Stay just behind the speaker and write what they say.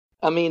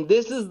I mean,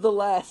 this is the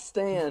last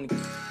stand.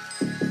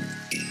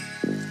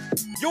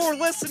 You're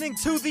listening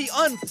to The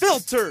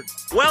Unfiltered.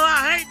 Well,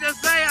 I hate to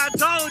say I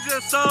told you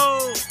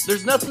so.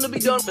 There's nothing to be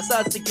done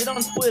besides to get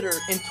on Twitter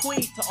and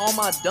tweet to all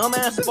my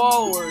dumbass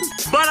followers.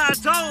 But I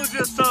told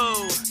you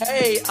so.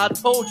 Hey, I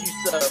told you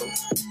so.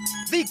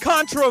 The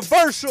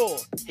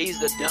Controversial.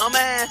 He's a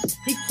dumbass.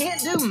 He can't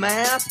do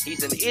math.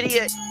 He's an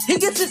idiot. He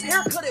gets his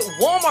haircut at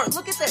Walmart.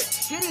 Look at that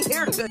shitty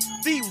haircut.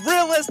 The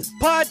realest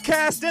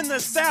podcast in the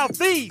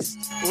Southeast.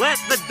 Let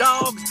the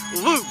dogs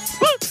loose.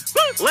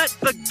 Let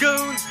the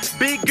goons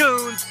be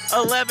goons.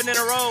 11 in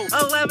a row.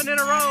 11 in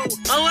a row.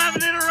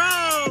 11 in a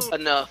row.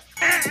 Enough.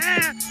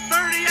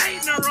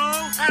 38 in a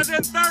row. As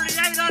in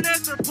 38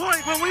 unanswered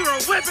points when we were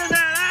whipping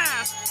that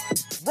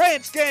ass.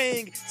 Ranch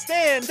Gang,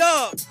 stand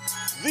up.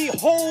 The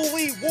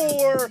holy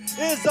war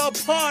is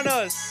upon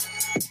us.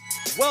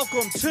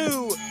 Welcome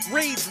to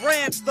Reed's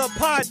Ranch, the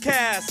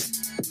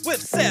podcast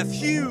with Seth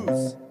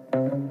Hughes.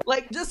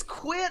 Like, just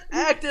quit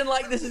acting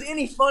like this is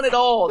any fun at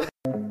all.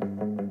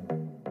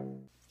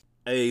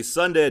 A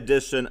Sunday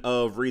edition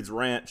of Reed's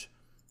Ranch,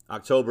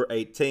 October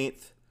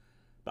 18th,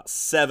 about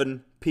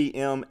 7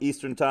 p.m.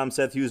 Eastern Time.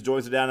 Seth Hughes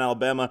joins us down in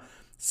Alabama.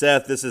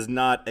 Seth, this is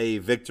not a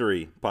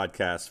victory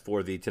podcast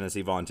for the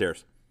Tennessee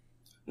Volunteers.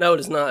 No,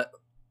 it is not.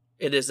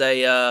 It is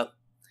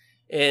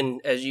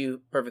and as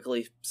you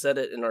perfectly said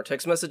it in our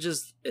text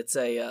messages, it's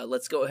a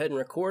let's go ahead and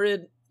record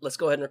it. Let's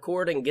go ahead and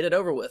record and get it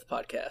over with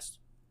podcast.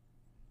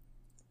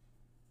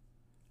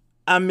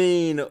 I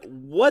mean,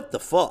 what the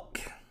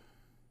fuck?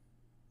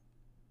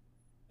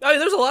 I mean,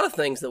 there's a lot of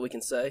things that we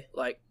can say.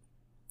 Like,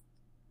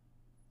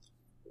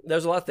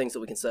 there's a lot of things that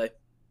we can say.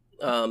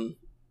 I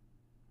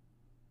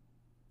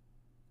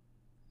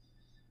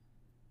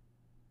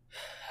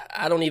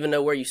don't even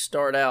know where you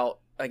start out.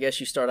 I guess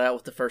you start out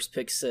with the first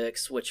pick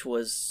six, which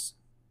was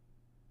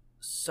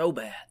so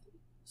bad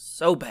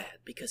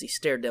because he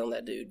stared down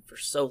that dude for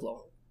so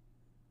long.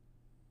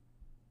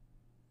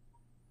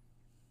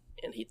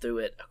 And he threw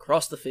it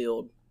across the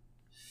field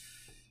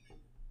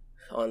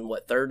on,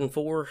 3rd and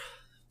 4?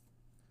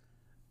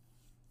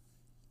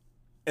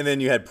 And then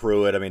you had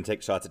Pruitt,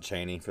 take shots at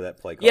Chaney for that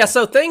play call. Yeah,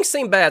 so things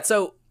seem bad.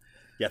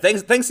 Yeah,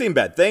 things seem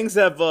bad. Things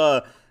have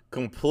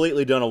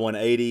completely done a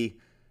 180.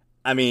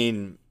 I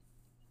mean,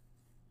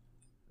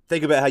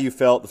 think about how you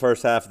felt the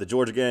first half of the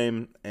Georgia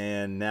game,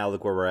 and now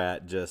look where we're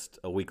at just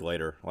a week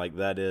later. Like,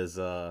 that is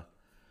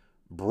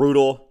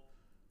brutal.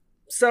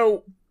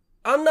 So,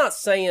 I'm not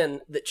saying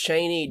that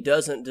Chaney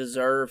doesn't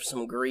deserve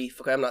some grief.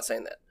 Okay, I'm not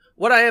saying that.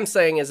 What I am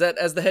saying is that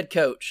as the head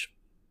coach,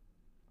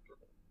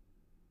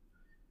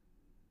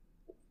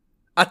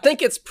 I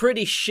think it's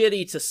pretty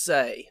shitty to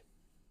say,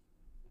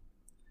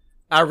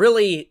 I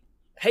really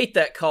hate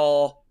that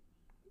call,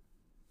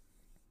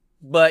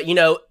 but,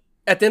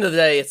 at the end of the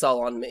day, it's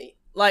all on me.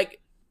 Like,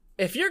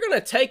 if you're going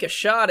to take a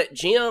shot at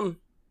Jim,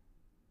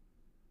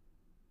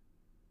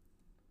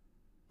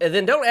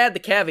 then don't add the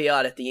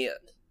caveat at the end.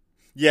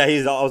 Yeah,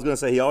 I was going to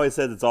say, he always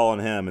said it's all on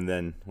him, and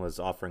then was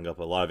offering up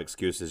a lot of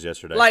excuses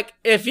yesterday. Like,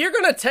 if you're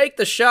going to take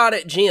the shot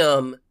at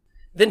Jim,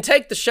 then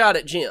take the shot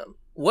at Jim.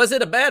 Was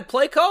it a bad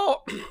play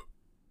call?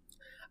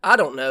 I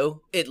don't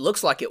know. It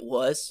looks like it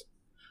was.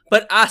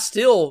 But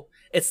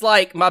it's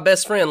like my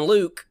best friend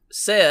Luke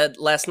said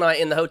last night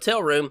in the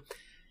hotel room,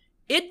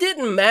 it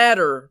didn't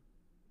matter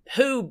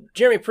who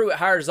Jeremy Pruitt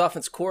hired as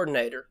offense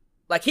coordinator.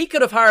 Like, he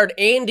could have hired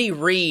Andy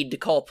Reid to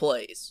call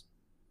plays.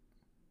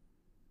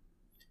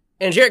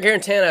 And Jarrett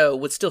Guarantano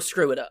would still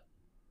screw it up.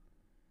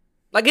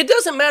 Like, it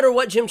doesn't matter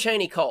what Jim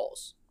Chaney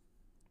calls.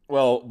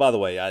 Well, by the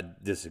way, I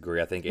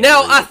disagree. I think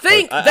I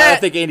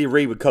think Andy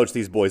Reid would coach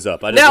these boys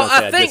up. I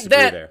think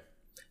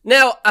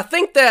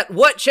that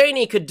what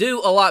Chaney could do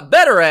a lot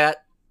better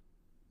at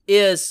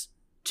is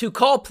to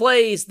call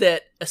plays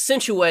that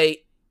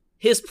accentuate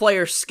his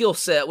player's skill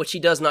set, which he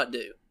does not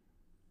do.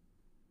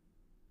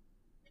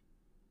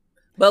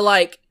 But,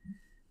 like,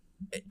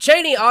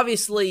 Chaney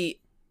obviously,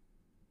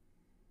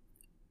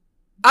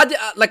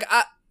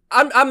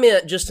 I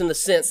meant just in the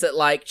sense that,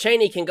 like,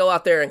 Chaney can go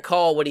out there and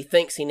call what he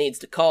thinks he needs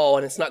to call,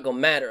 and it's not going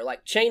to matter.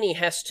 Like, Chaney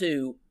has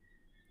to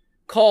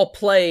call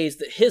plays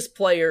that his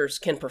players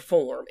can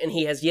perform, and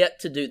he has yet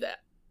to do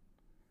that.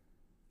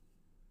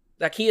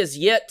 Like, he has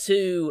yet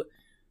to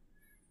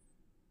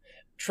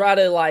try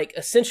to, like,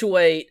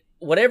 accentuate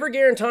whatever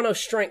Guarantano's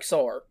strengths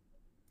are.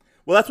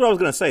 Well, that's what I was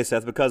going to say,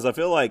 Seth, because I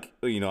feel like,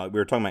 we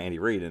were talking about Andy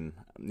Reid, and,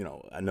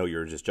 I know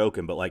you're just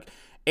joking, but, like,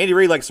 Andy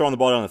Reid likes throwing the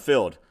ball down the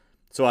field.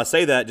 So I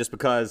say that just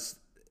because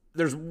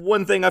there's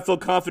one thing I feel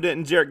confident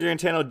in Jarrett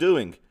Guarantano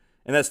doing,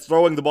 and that's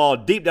throwing the ball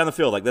deep down the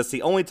field. Like, that's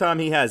the only time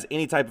he has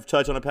any type of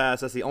touch on a pass.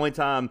 That's the only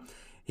time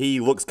he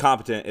looks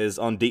competent is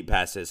on deep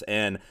passes.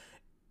 And,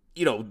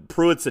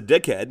 Pruitt's a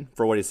dickhead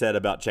for what he said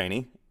about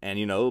Chaney,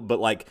 and, but,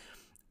 like,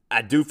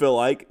 I do feel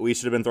like we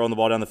should have been throwing the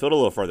ball down the field a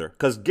little further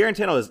because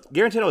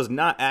Guarantano is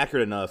not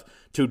accurate enough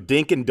to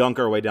dink and dunk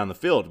our way down the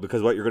field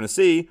because what you're going to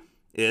see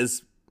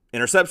is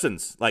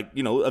interceptions. Like,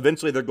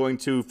 eventually they're going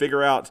to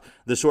figure out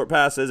the short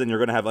passes and you're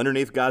going to have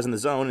underneath guys in the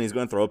zone and he's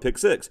going to throw a pick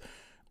six.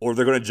 or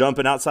they're going to jump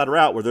an outside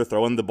route where they're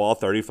throwing the ball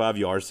 35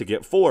 yards to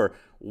get 4.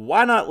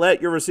 Why not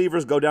let your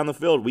receivers go down the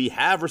field? We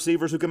have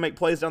receivers who can make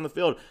plays down the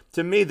field.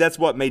 To me, that's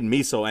what made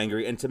me so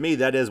angry, and to me,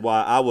 that is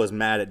why I was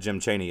mad at Jim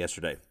Chaney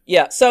yesterday.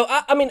 Yeah, so,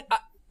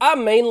 I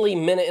mainly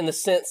meant it in the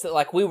sense that,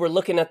 like, we were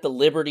looking at the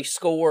Liberty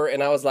score,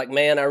 and I was like,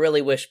 man, I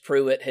really wish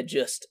Pruitt had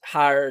just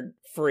hired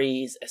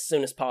Freeze as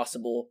soon as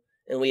possible,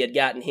 and we had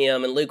gotten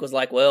him. And Luke was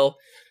like, well,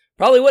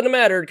 probably wouldn't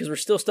have mattered because we're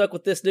still stuck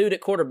with this dude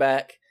at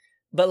quarterback.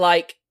 But,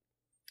 like,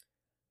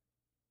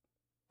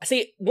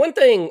 see, one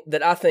thing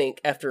that I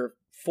think after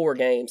 4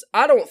 games,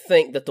 I don't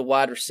think that the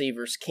wide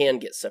receivers can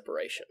get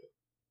separation.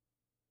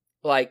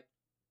 Like,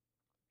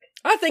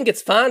 I think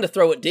it's fine to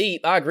throw it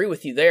deep. I agree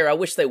with you there. I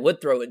wish they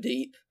would throw it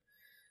deep.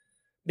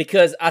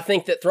 Because I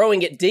think that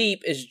throwing it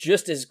deep is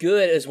just as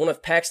good as one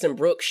of Paxton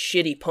Brooks'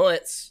 shitty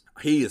punts.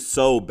 He is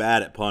so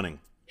bad at punting.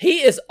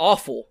 He is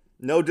awful.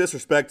 No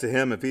disrespect to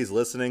him if he's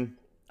listening.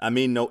 I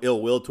mean no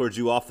ill will towards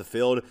you off the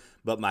field.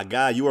 But my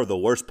guy, you are the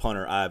worst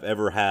punter I've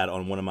ever had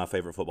on one of my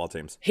favorite football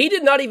teams. He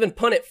did not even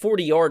punt it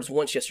 40 yards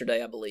once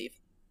yesterday, I believe.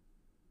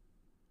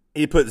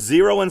 He put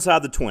 0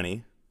 inside the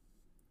 20.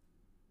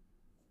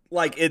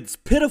 Like, it's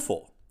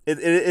pitiful. I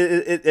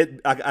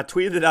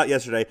tweeted it out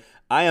yesterday.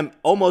 I am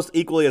almost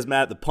equally as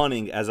mad at the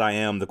punting as I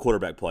am the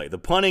quarterback play. The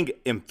punting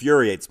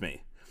infuriates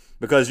me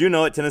because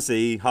at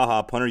Tennessee,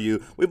 punter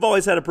you. We've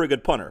always had a pretty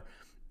good punter.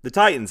 The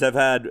Titans have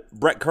had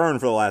Brett Kern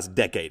for the last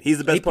decade. He's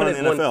the best punter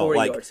in the NFL.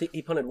 Yards.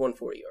 He punted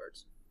 140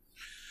 yards.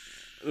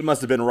 It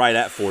must have been right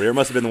at 40. Or it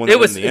must have been the one that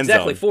went in the end zone. It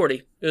was exactly 40.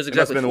 It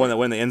must have been the one that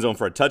went in the end zone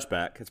for a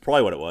touchback. It's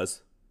probably what it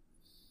was.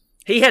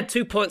 He had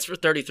 2 punts for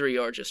 33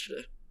 yards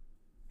yesterday.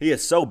 He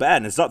is so bad,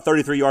 and it's not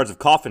 33 yards of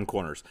coffin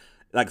corners.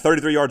 Like,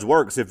 33 yards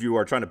works if you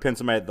are trying to pin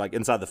somebody, like,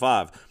 inside the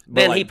 5.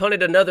 Then he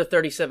punted another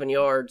 37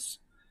 yards.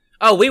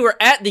 Oh, we were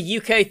at the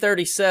UK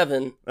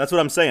 37. That's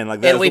what I'm saying.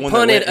 Like, and we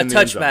punted a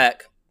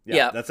touchback.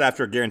 Yeah. That's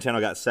after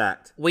Garantano got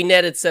sacked. We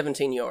netted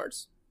 17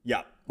 yards.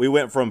 Yeah. We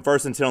went from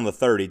 1st and 10 on the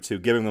 30 to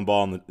giving them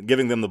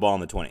the ball on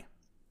the 20.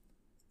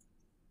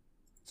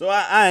 So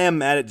I am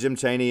mad at Jim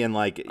Chaney and,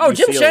 like... Oh,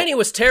 Jim Chaney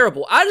was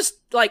terrible. I just,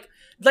 like,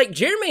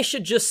 Jeremy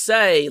should just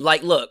say,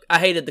 like, look, I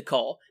hated the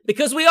call.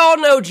 Because we all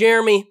know,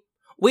 Jeremy,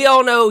 we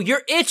all know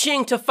you're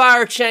itching to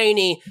fire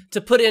Chaney to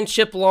put in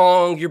Chip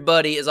Long, your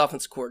buddy, as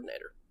offensive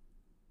coordinator.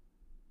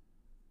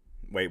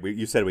 Wait,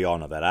 you said we all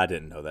know that. I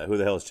didn't know that. Who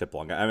the hell is Chip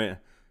Long? I mean,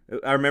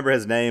 I remember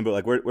his name, but,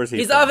 like, where's he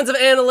He's from? the offensive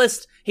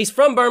analyst. He's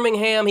from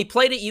Birmingham. He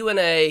played at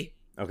UNA.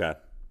 Okay.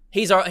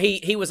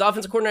 He was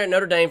offensive coordinator at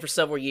Notre Dame for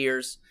several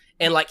years.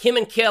 And, like, him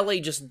and Kelly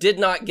just did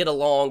not get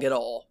along at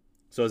all.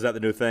 So is that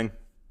the new thing?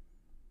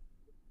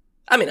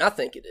 I mean, I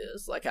think it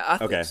is. Like, I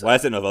think okay. So. Well, I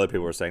didn't know if other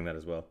people were saying that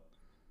as well.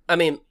 I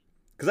mean,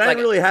 because I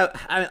didn't really have,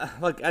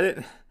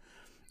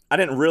 I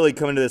didn't really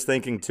come into this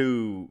thinking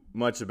too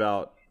much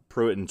about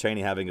Pruitt and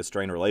Chaney having a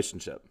strained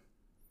relationship.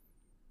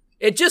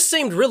 It just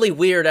seemed really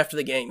weird after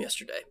the game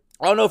yesterday.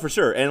 Oh no, for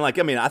sure. And like,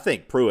 I mean, I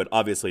think Pruitt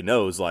obviously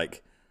knows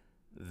like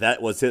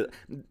that was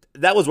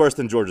worse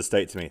than Georgia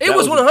State to me. It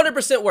was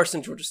 100% worse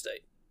than Georgia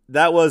State.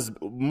 That was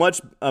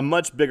a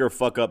much bigger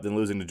fuck up than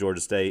losing to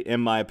Georgia State,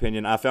 in my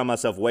opinion. I found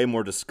myself way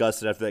more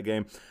disgusted after that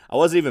game. I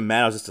wasn't even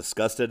mad, I was just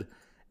disgusted.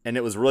 And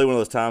it was really one of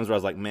those times where I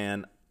was like,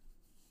 man,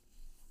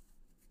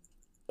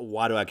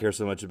 why do I care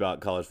so much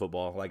about college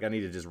football? Like, I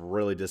need to just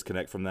really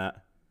disconnect from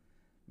that.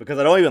 Because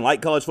I don't even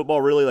like college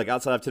football, really, like,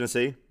 outside of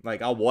Tennessee.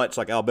 Like, I'll watch,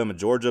 like, Alabama,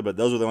 Georgia, but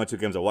those were the only 2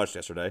 games I watched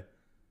yesterday.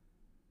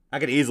 I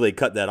could easily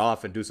cut that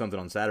off and do something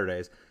on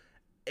Saturdays.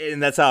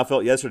 And that's how I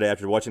felt yesterday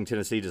after watching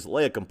Tennessee just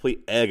lay a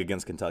complete egg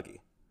against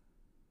Kentucky.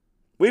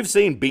 We've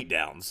seen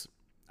beatdowns.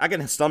 I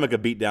can stomach a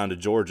beatdown to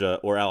Georgia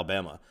or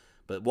Alabama.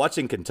 But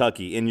watching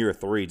Kentucky in year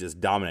 3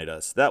 just dominate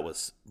us, that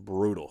was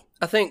brutal.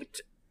 I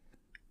think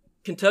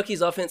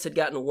Kentucky's offense had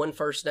gotten 1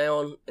 first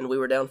down, and we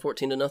were down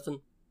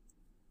 14-0.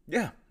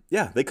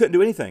 Yeah, they couldn't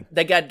do anything.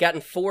 They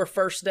gotten 4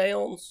 first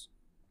downs,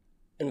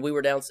 and we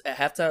were down at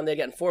halftime. They had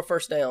gotten 4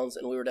 first downs,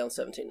 and we were down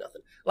 17-0.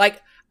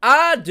 Like,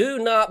 I do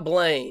not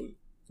blame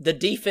the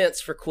defense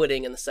for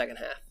quitting in the second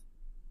half.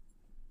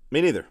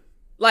 Me neither.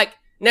 Like,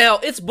 now,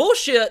 it's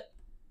bullshit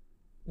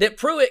that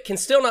Pruitt can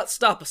still not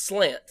stop a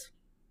slant.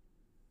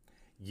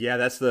 Yeah,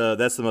 that's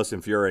the most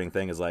infuriating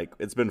thing is, like,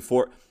 it's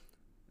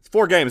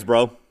 4 games,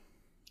 bro.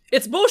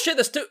 It's bullshit.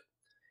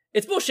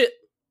 It's bullshit.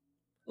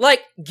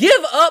 Like,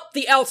 give up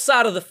the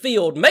outside of the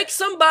field. Make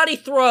somebody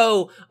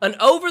throw an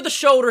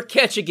over-the-shoulder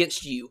catch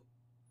against you.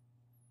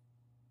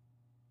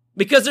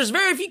 Because there's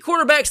very few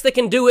quarterbacks that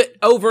can do it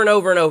over and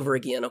over and over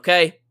again,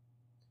 okay?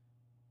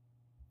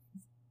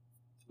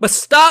 But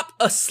stop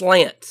a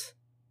slant.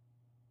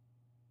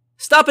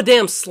 Stop a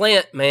damn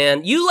slant,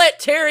 man. You let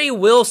Terry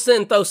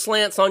Wilson throw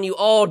slants on you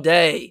all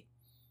day.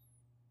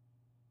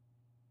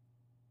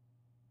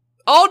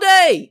 All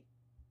day.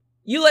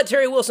 You let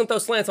Terry Wilson throw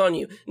slants on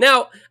you.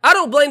 Now, I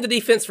don't blame the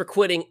defense for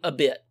quitting a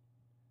bit.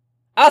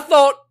 I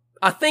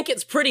think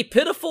it's pretty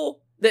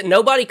pitiful that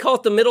nobody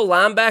caught the middle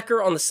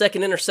linebacker on the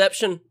second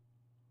interception.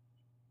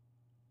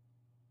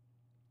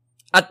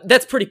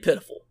 That's pretty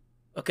pitiful,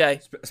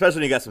 okay? Especially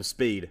when you got some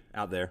speed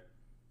out there.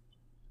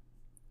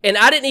 And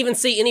I didn't even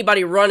see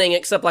anybody running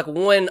except like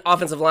one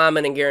offensive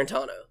lineman and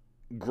Garantano.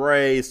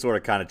 Gray sort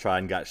of kind of tried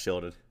and got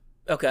shielded.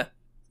 Okay.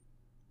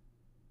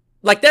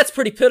 Like, that's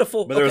pretty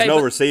pitiful. But there was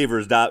no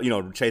receivers,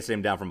 chasing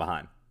him down from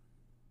behind.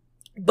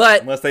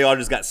 But unless they all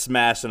just got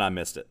smashed and I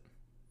missed it.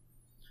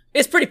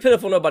 It's pretty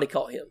pitiful nobody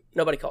caught him.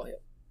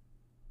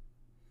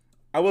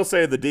 I will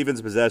say the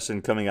defense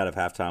possession coming out of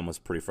halftime was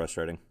pretty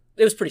frustrating.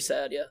 It was pretty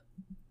sad, yeah.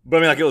 But I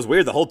mean, like, it was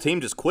weird. The whole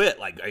team just quit.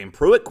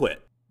 Pruitt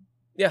quit.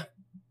 Yeah.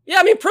 Yeah,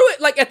 I mean, Pruitt,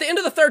 like, at the end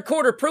of the third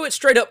quarter, Pruitt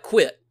straight up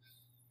quit.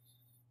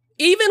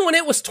 Even when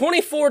it was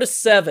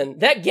 24-7,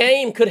 that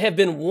game could have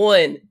been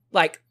won.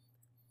 Like,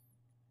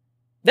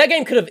 that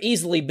game could have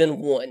easily been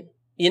won.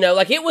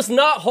 It was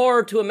not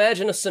hard to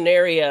imagine a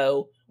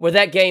scenario where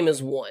that game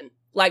is won.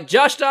 Like,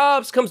 Josh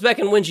Dobbs comes back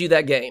and wins you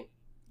that game.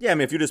 Yeah, I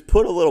mean, if you just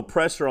put a little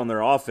pressure on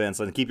their offense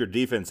and keep your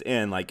defense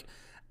in,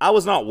 I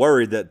was not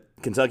worried that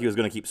Kentucky was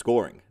going to keep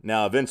scoring.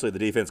 Now, eventually, the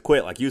defense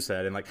quit, like you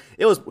said, and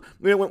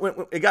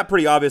it got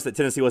pretty obvious that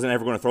Tennessee wasn't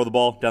ever going to throw the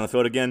ball down the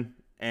field again.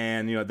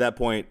 And at that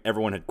point,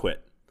 everyone had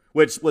quit,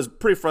 which was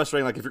pretty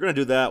frustrating. Like, if you're going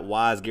to do that,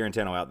 why is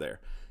Garantano out there?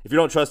 If you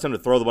don't trust him to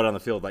throw the ball down the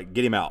field,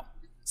 get him out.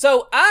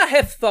 So I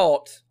have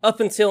thought up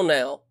until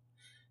now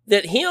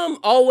that him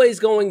always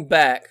going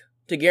back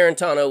to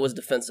Garantano was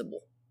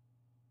defensible.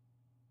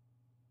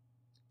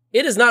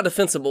 It is not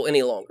defensible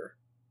any longer.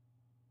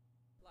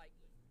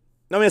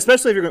 I mean,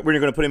 especially when you're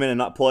going to put him in and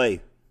not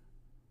play.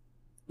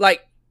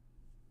 Like,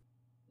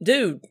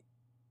 dude,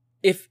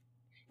 if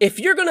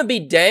you're going to be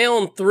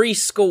down 3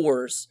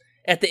 scores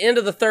at the end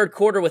of the third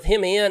quarter with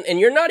him in, and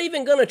you're not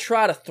even going to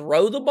try to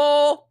throw the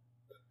ball,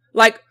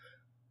 like,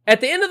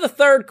 at the end of the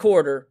third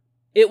quarter,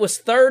 it was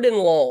 3rd and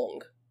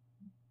long.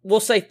 We'll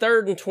say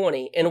 3rd and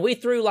 20, and we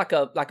threw like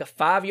a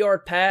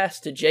 5-yard pass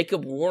to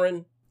Jacob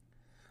Warren.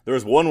 There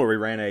was one where we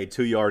ran a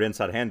 2-yard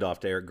inside handoff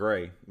to Eric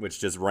Gray,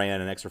 which just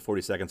ran an extra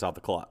 40 seconds off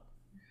the clock.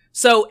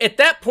 So at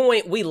that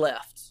point, we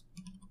left.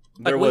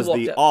 There was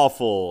the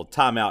awful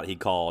timeout he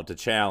called to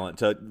challenge,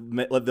 to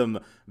let them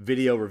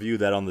video review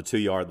that on the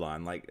 2-yard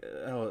line.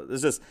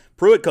 It's just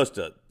Pruitt coached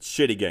a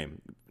shitty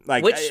game.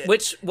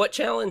 What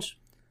challenge?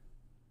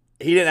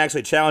 He didn't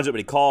actually challenge it, but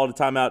he called a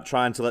timeout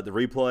trying to let the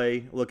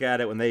replay look at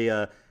it when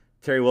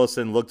Terry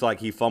Wilson looked like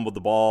he fumbled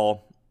the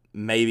ball,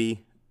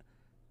 maybe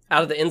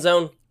out of the end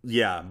zone.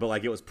 Yeah,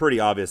 but it was pretty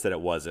obvious that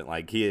it wasn't.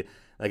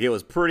 It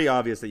was pretty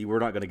obvious that you were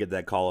not going to get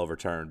that call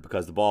overturned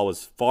because the ball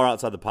was far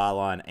outside the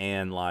pylon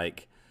and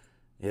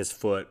his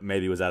foot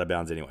maybe was out of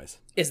bounds anyways.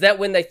 Is that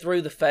when they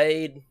threw the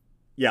fade?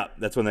 Yeah,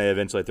 that's when they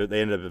eventually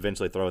they ended up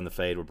eventually throwing the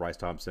fade where Bryce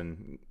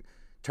Thompson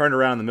turned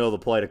around in the middle of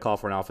the play to call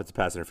for an offensive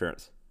pass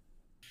interference.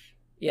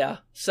 Yeah,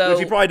 so which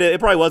he probably did. It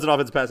probably was an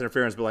offensive pass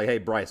interference, but hey,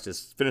 Bryce,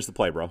 just finish the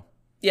play, bro.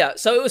 Yeah,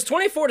 so it was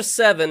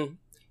 24-7,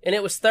 and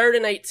it was 3rd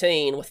and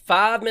 18 with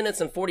 5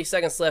 minutes and 40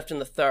 seconds left in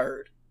the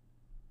third,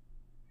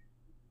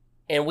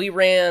 and we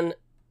ran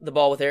the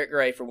ball with Eric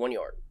Gray for 1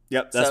 yard.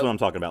 Yep, that's what I'm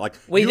talking about.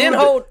 You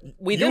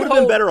would have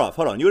been better off.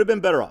 Hold on, you would have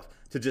been better off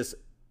to just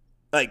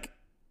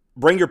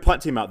bring your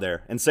punt team out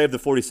there and save the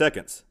 40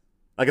 seconds.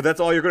 If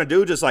that's all you're going to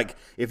do, just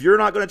if you're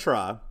not going to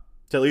try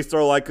to at least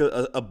throw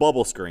a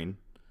bubble screen.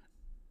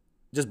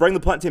 Just bring the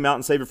punt team out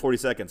and save your 40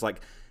 seconds.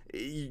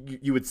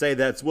 You would say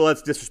that's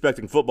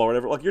disrespecting football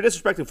or whatever. You're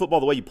disrespecting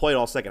football the way you played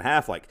all second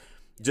half.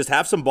 Just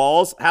have some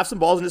balls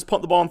and just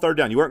punt the ball on 3rd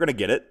down. You weren't going to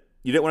get it.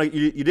 You didn't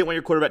want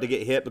your quarterback to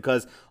get hit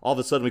because all of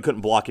a sudden we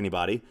couldn't block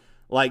anybody.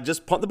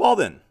 Just punt the ball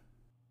then.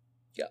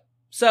 Yeah.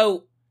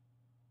 So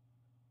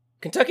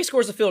Kentucky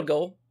scores a field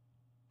goal.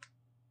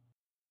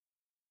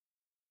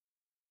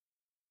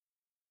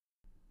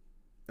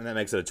 And that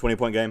makes it a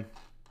 20-point game?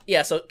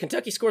 Yeah, so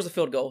Kentucky scores a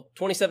field goal,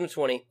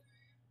 27-20.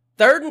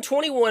 3rd and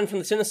 21 from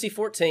the Tennessee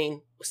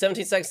 14, with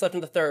 17 seconds left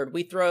in the third.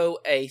 We throw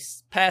a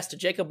pass to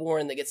Jacob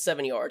Warren that gets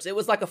 7 yards. It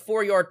was like a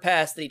 4-yard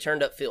pass that he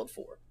turned upfield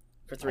for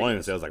 3 I won't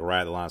even say it was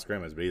right at the line of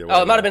scrimmage, but either way.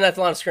 Oh, it might have been at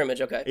the line of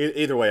scrimmage, okay.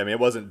 Either way, I mean, it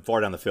wasn't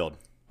far down the field.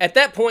 At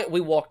that point,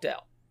 we walked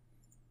out.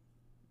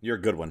 You're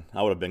a good one.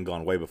 I would have been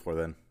gone way before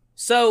then.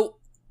 So,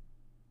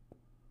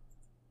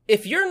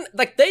 if you're,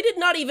 they did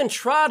not even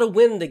try to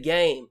win the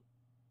game.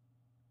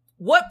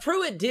 What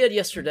Pruitt did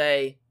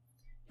yesterday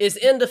is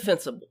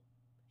indefensible.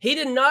 He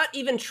did not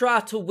even try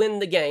to win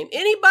the game.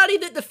 Anybody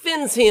that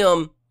defends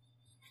him,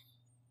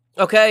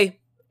 okay,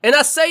 and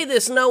I say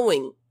this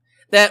knowing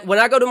that when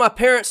I go to my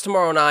parents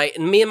tomorrow night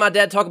and me and my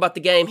dad talk about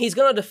the game, he's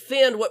going to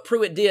defend what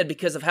Pruitt did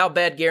because of how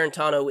bad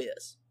Garantano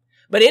is.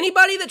 But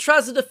anybody that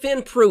tries to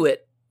defend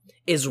Pruitt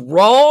is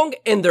wrong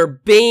and they're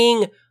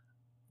being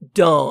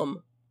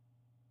dumb.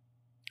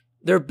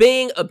 They're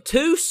being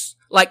obtuse.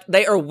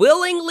 They are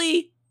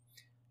willingly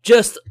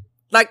just,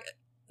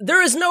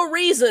 there is no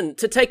reason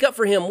to take up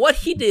for him. What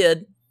he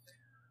did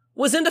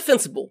was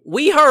indefensible.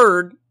 We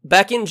heard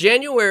back in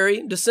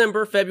January,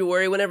 December,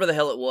 February, whenever the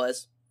hell it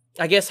was.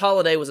 I guess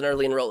holiday was an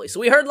early enrollee. So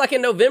we heard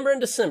in November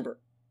and December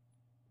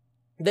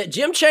that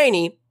Jim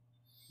Chaney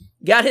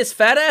got his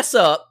fat ass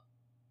up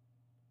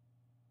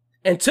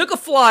and took a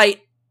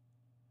flight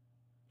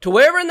to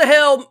wherever in the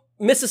hell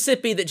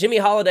Mississippi that Jimmy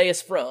Holiday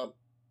is from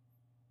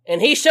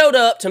And he showed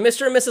up to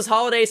Mr. and Mrs.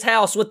 Holiday's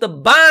house with a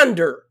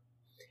binder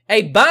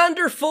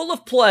full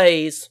of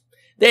plays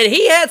that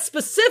he had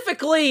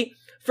specifically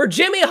for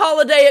Jimmy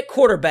Holiday at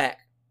quarterback.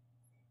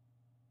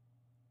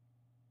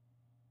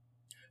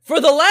 For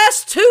the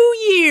last 2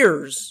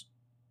 years,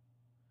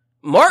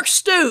 Mark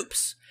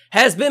Stoops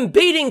has been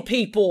beating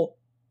people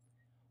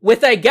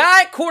with a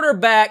guy at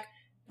quarterback,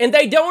 and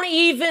they don't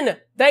even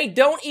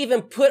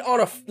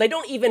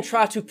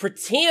try to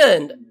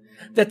pretend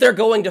that they're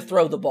going to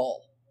throw the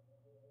ball.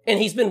 And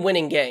he's been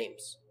winning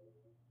games.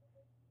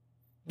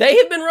 They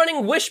have been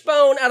running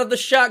wishbone out of the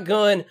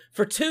shotgun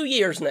for 2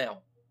 years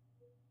now.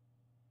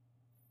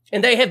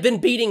 And they have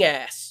been beating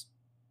ass.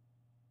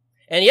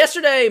 And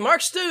yesterday,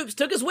 Mark Stoops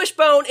took his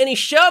wishbone and he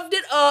shoved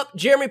it up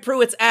Jeremy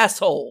Pruitt's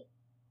asshole.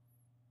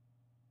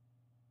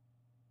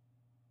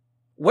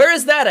 Where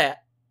is that at?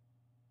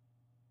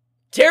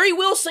 Terry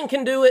Wilson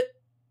can do it.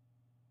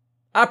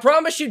 I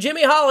promise you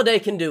Jimmy Holiday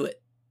can do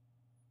it.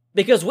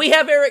 Because we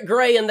have Eric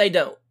Gray and they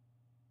don't.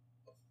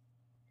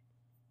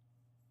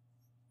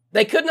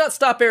 They could not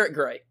stop Eric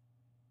Gray.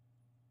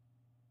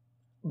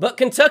 But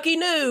Kentucky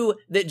knew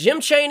that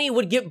Jim Chaney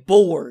would get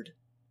bored.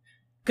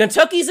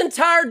 Kentucky's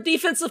entire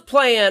defensive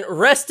plan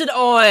rested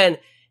on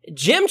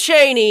Jim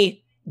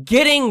Chaney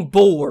getting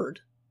bored.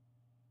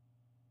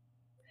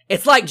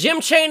 It's like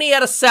Jim Chaney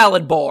at a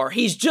salad bar.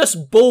 He's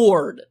just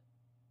bored.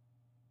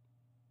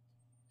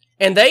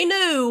 And they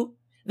knew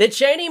that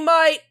Chaney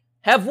might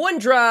have one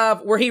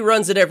drive where he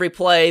runs it every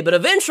play, but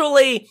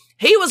eventually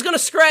he was going to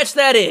scratch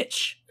that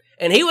itch.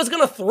 And he was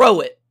going to throw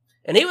it.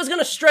 And he was going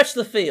to stretch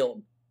the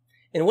field.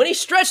 And when he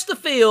stretched the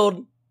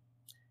field,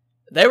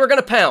 they were going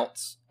to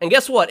pounce. And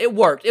guess what? It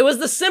worked. It was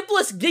the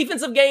simplest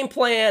defensive game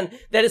plan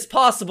that is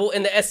possible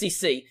in the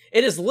SEC.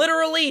 It is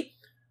literally,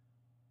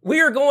 we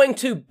are going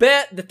to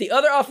bet that the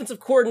other offensive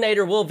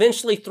coordinator will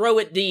eventually throw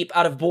it deep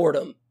out of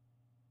boredom.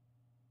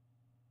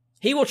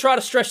 He will try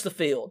to stretch the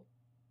field.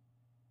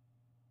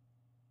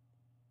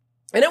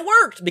 And it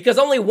worked, because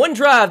only one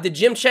drive did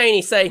Jim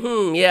Chaney say,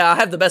 yeah, I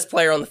have the best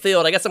player on the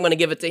field. I guess I'm going to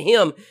give it to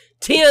him.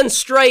 10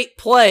 straight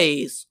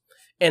plays.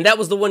 And that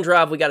was the one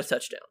drive we got a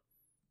touchdown.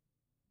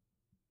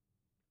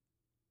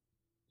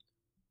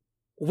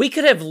 We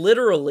could have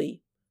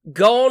literally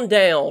gone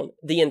down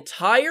the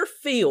entire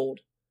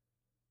field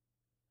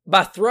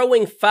by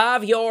throwing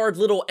 5-yard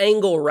little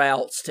angle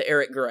routes to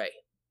Eric Gray.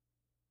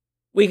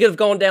 We could have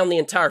gone down the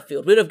entire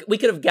field. We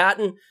could have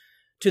gotten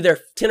to their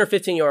 10 or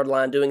 15-yard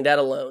line doing that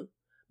alone.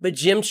 But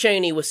Jim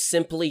Chaney was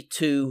simply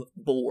too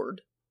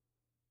bored.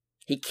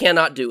 He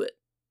cannot do it.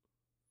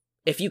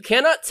 If you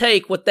cannot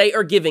take what they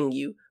are giving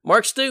you,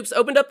 Mark Stoops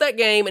opened up that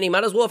game and he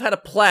might as well have had a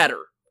platter.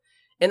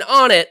 And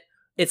on it,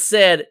 it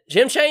said,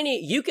 Jim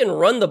Chaney, you can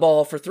run the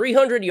ball for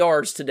 300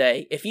 yards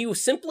today if you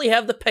simply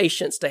have the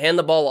patience to hand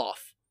the ball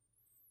off.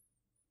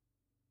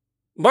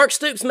 Mark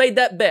Stoops made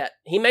that bet.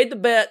 He made the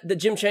bet that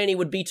Jim Chaney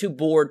would be too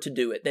bored to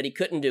do it, that he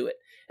couldn't do it.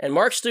 And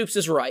Mark Stoops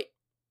is right.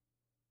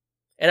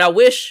 And I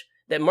wish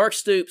that Mark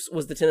Stoops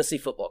was the Tennessee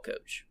football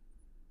coach.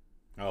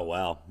 Oh,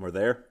 wow. We're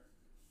there?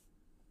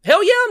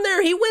 Hell yeah, I'm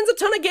there. He wins a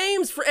ton of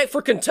games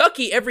for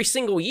Kentucky every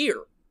single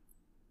year.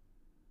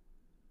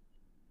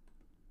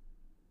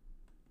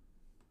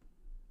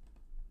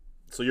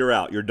 So you're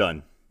out. You're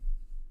done.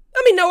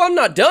 I mean, no, I'm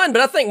not done,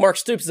 but I think Mark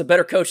Stoops is a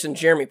better coach than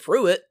Jeremy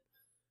Pruitt.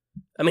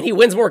 I mean, he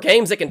wins more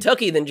games at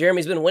Kentucky than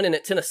Jeremy's been winning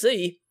at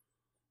Tennessee.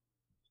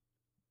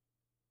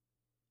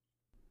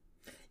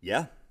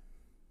 Yeah.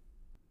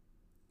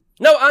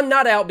 No, I'm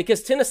not out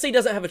because Tennessee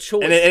doesn't have a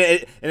choice.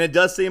 And it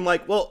does seem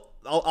like, well,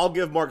 I'll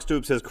give Mark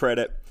Stoops his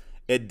credit.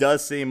 It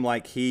does seem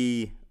like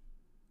he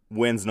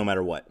wins no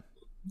matter what.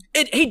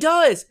 He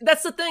does.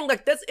 That's the thing.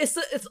 Like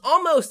it's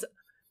almost.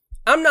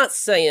 I'm not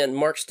saying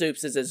Mark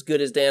Stoops is as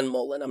good as Dan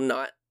Mullen. I'm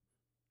not.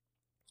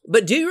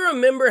 But do you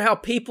remember how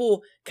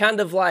people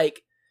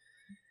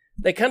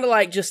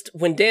just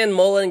when Dan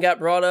Mullen got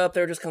brought up,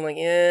 they were just kind of like,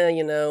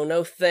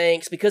 no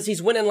thanks, because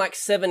he's winning like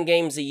 7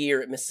 games a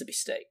year at Mississippi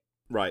State.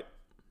 Right.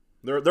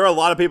 There are a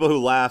lot of people who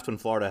laughed when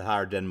Florida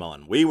hired Dan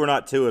Mullen. We were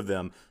not 2 of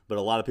them, but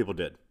a lot of people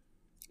did.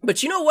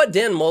 But you know what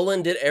Dan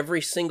Mullen did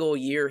every single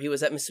year he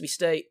was at Mississippi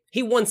State?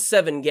 He won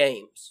 7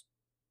 games.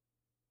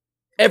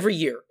 Every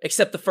year,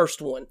 except the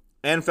first one.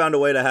 And found a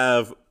way to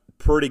have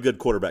pretty good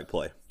quarterback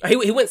play.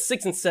 He went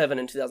 6-7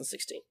 in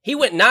 2016. He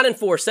went 9-4,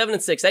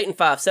 7-6, 8-5,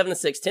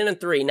 7-6, 10-3,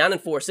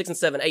 9-4,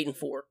 6-7,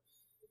 8-4.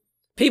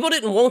 People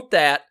didn't want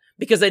that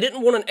because they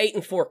didn't want an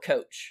 8-4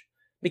 coach.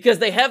 Because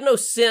they have no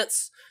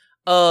sense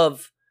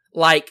of,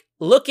 like,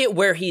 look at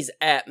where he's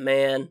at,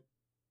 man.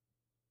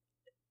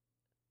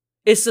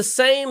 It's the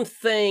same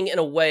thing in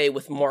a way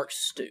with Mark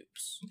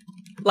Stoops.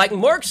 Like,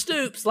 Mark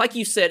Stoops, like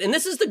you said, and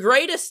this is the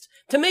greatest,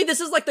 to me, this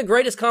is like the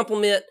greatest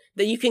compliment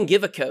that you can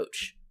give a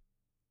coach.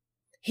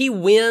 He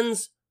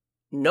wins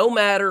no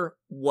matter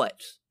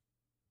what.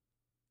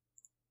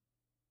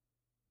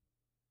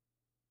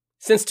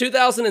 Since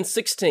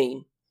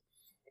 2016,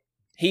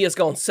 he has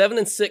gone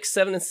 7-6,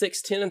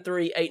 7-6,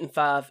 10-3,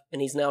 8-5,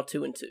 and he's now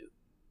 2-2.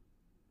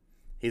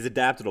 He's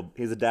adaptable.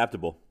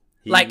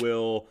 He like,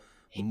 will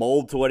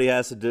mold to what he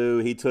has to do.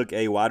 He took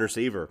a wide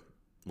receiver,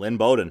 Lynn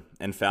Bowden,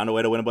 and found a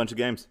way to win a bunch of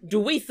games. Do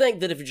we think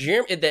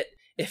that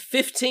if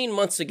 15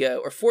 months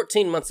ago or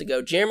 14 months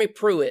ago, Jeremy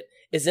Pruitt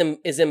is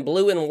in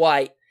blue and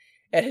white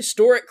at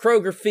historic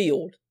Kroger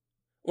Field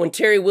when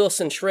Terry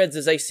Wilson shreds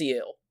his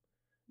ACL,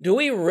 do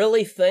we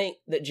really think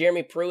that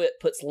Jeremy Pruitt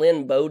puts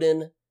Lynn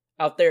Bowden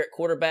out there at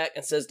quarterback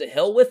and says, to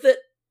hell with it,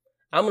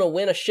 I'm going to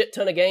win a shit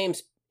ton of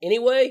games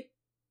anyway?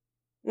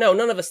 No,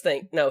 none of us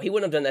think. No, he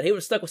wouldn't have done that. He would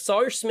have stuck with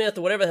Sawyer Smith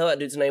or whatever the hell that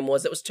dude's name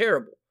was. That was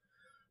terrible.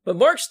 But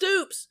Mark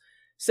Stoops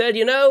said,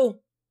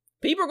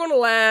 people are going to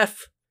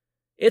laugh.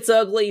 It's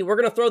ugly. We're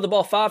going to throw the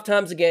ball 5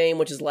 times a game,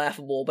 which is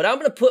laughable. But I'm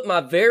going to put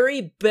my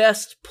very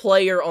best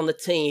player on the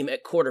team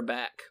at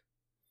quarterback.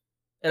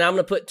 And I'm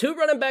going to put 2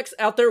 running backs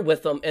out there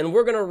with them, and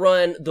we're going to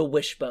run the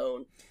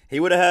wishbone.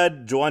 He would have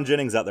had Juwan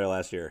Jennings out there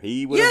last year.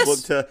 He would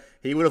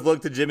have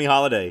looked to Jimmy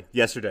Holiday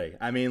yesterday.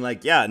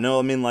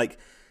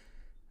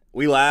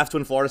 We laughed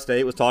when Florida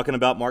State was talking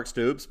about Mark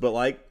Stoops, but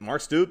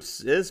Mark Stoops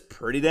is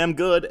pretty damn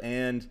good,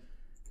 and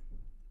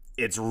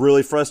it's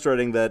really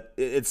frustrating that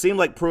it seemed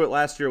like Pruitt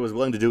last year was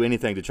willing to do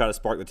anything to try to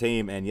spark the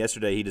team, and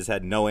yesterday he just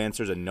had no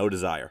answers and no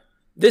desire.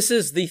 This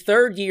is the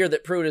 3rd year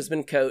that Pruitt has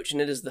been coach, and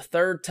it is the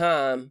 3rd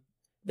time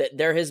that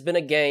there has been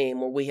a game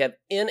where we have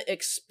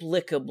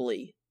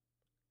inexplicably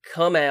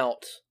come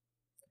out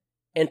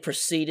and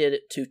proceeded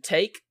to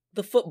take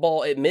the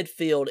football at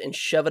midfield and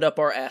shove it up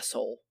our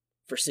asshole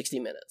for 60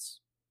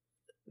 minutes.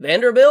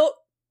 Vanderbilt,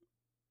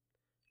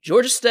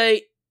 Georgia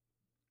State,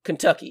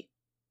 Kentucky.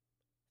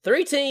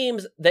 3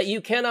 teams that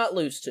you cannot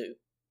lose to.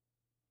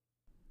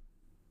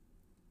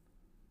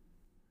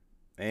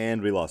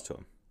 And we lost to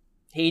him.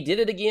 He did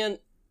it again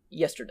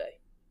yesterday.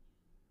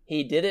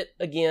 He did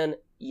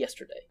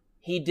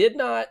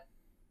not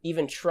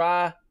even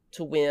try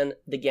to win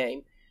the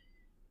game.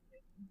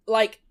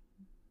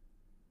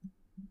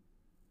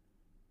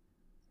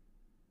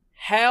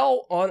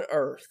 How on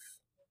earth,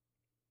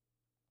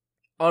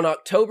 on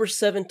October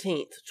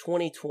 17th,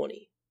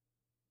 2020,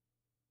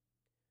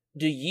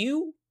 do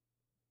you,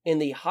 in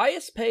the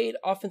highest paid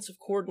offensive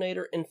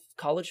coordinator in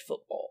college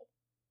football,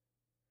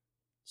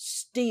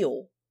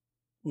 still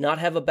not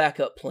have a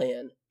backup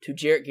plan to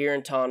Jarrett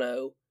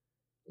Guarantano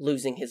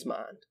losing his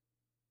mind?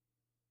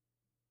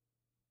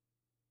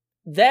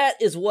 That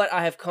is what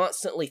I have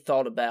constantly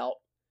thought about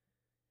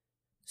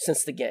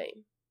since the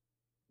game.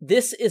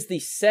 This is the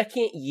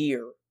 2nd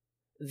year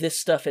this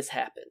stuff has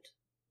happened.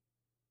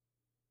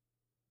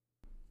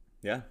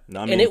 Yeah.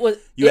 No,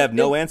 you have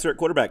no answer at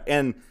quarterback.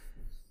 And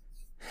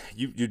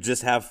you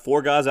just have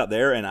 4 guys out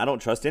there, and I don't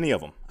trust any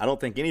of them. I don't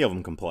think any of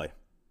them can play.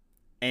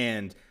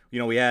 And,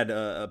 we had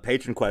a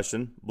patron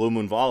question, Blue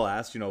Moon Vol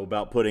asked,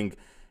 about putting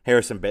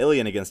Harrison Bailey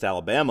in against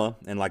Alabama,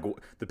 and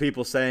the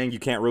people saying you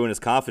can't ruin his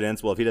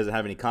confidence. Well, if he doesn't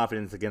have any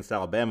confidence against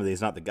Alabama, then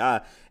he's not the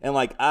guy. And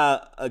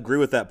I agree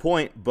with that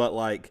point, but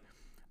I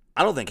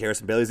don't think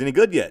Harrison Bailey's any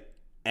good yet,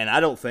 and I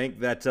don't think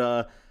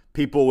that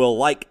people will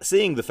like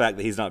seeing the fact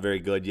that he's not very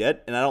good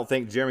yet. And I don't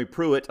think Jeremy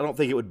Pruitt, I don't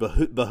think it would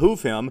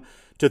behoove him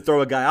to throw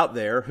a guy out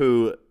there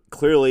who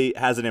clearly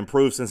hasn't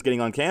improved since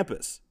getting on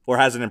campus or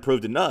hasn't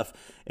improved enough.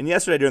 And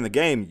yesterday during the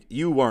game,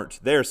 you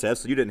weren't there, Seth,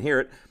 so you didn't hear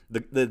it.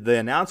 The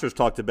announcers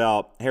talked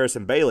about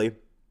Harrison Bailey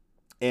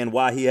and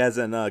why he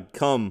hasn't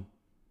come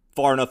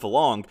far enough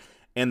along.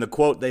 And the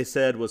quote they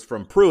said was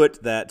from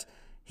Pruitt that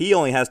he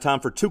only has time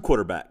for 2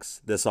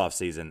 quarterbacks this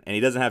offseason, and he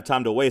doesn't have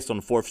time to waste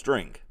on 4th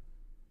string.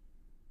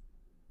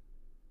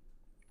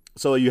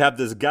 So you have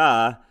this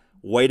guy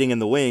waiting in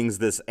the wings,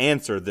 this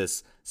answer,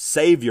 this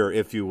savior,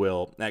 if you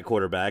will, at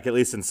quarterback, at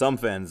least in some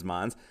fans'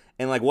 minds.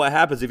 And what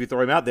happens if you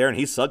throw him out there and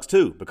he sucks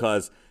too?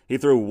 Because he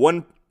threw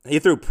one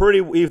pretty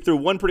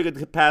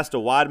good pass to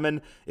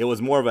Weidman. It was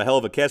more of a hell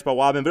of a catch by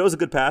Weidman, but it was a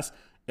good pass.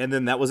 And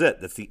then that was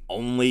it. That's the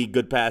only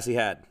good pass he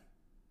had.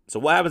 So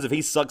what happens if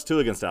he sucks too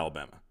against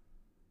Alabama?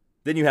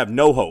 Then you have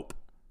no hope.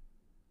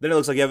 Then it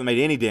looks like you haven't made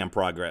any damn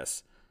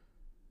progress.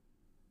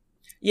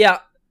 Yeah.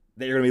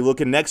 That you're going to be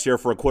looking next year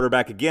for a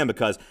quarterback again,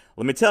 because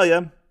let me tell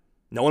you,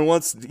 no one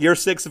wants year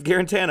 6 of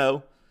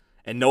Guarantano,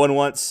 and no one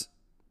wants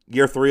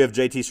year 3 of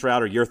JT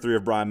Stroud or year 3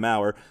 of Brian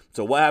Maurer.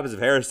 So what happens if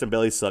Harrison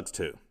Bailey sucks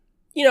too?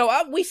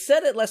 We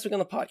said it last week on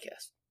the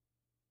podcast.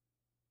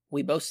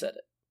 We both said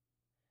it.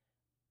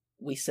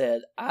 We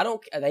said,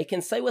 they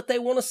can say what they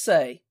want to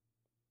say,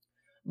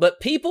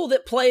 but people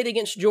that played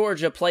against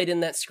Georgia played in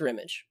that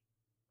scrimmage.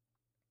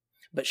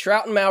 But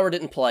Stroud and Maurer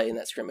didn't play in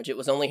that scrimmage. It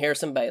was only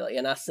Harrison Bailey.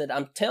 And I said,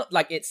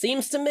 it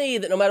seems to me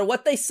that no matter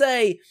what they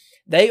say,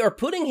 they are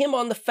putting him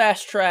on the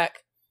fast track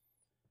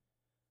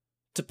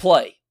to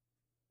play.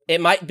 It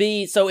might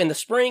be, so in the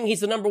spring, he's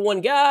the number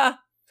 1 guy,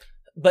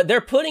 but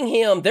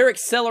they're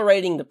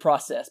accelerating the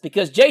process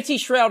because JT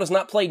Stroud has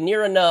not played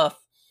near enough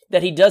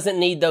that he doesn't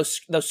need those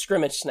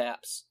scrimmage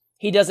snaps.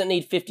 He doesn't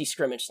need 50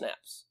 scrimmage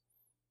snaps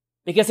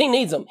because he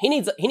needs them. He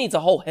needs a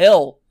whole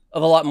hell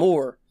of a lot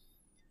more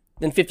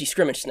than 50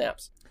 scrimmage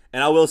snaps.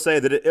 And I will say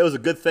that it was a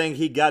good thing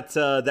he got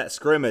that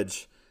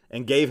scrimmage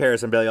and gave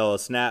Harrison Bailey all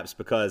those snaps,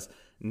 because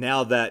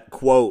now that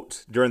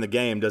quote during the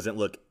game doesn't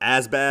look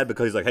as bad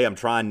because he's like, hey, I'm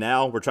trying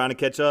now. We're trying to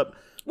catch up.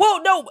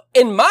 Well, no,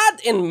 in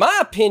my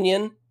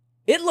opinion,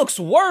 it looks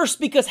worse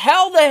because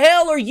how the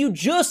hell are you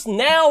just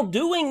now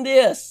doing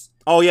this?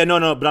 Oh, yeah,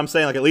 no, but I'm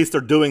saying, like, at least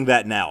they're doing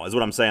that now is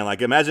what I'm saying.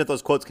 Like, imagine if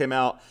those quotes came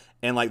out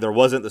and, like, there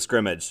wasn't the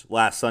scrimmage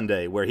last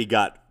Sunday where he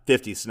got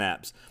 50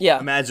 snaps. Yeah.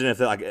 Imagine if,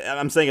 like,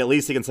 I'm saying at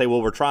least he can say,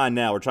 well, we're trying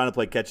now. We're trying to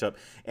play catch-up.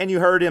 And you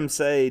heard him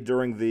say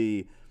during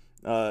the,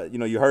 during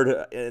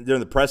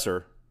the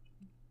presser,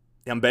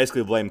 I'm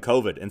basically blame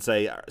COVID and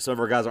say some of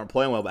our guys aren't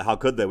playing well, but how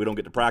could they? We don't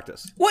get to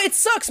practice. Well, it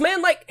sucks,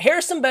 man. Like,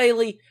 Harrison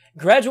Bailey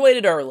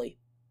graduated early.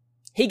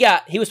 He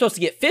was supposed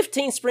to get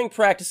 15 spring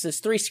practices,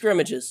 3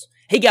 scrimmages.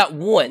 He got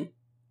 1.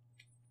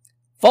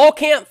 Fall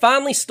camp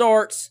finally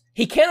starts.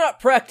 He cannot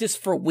practice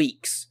for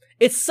weeks.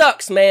 It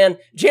sucks, man.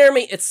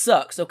 Jeremy, it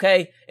sucks,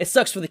 okay? It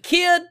sucks for the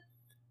kid.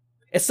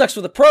 It sucks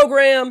for the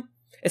program.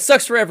 It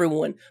sucks for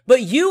everyone.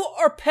 But you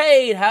are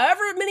paid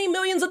however many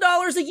millions of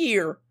dollars a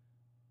year,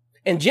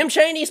 and Jim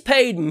Chaney's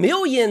paid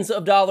millions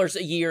of dollars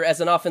a year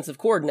as an offensive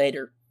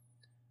coordinator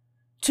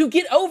to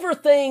get over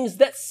things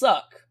that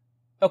suck,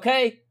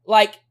 okay?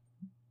 Like,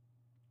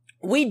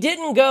 we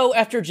didn't go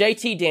after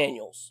JT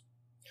Daniels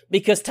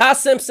because Ty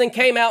Simpson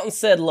came out and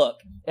said,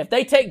 look, if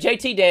they take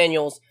JT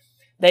Daniels,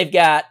 they've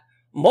got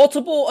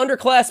multiple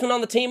underclassmen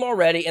on the team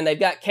already, and they've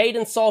got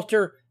Caden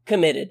Salter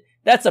committed.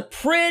 That's a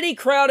pretty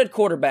crowded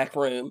quarterback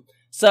room.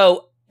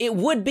 So it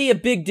would be a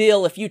big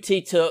deal if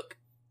UT took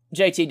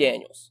JT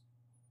Daniels.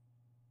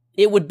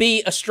 It would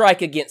be a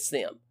strike against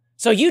them.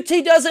 So UT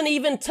doesn't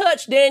even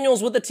touch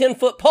Daniels with a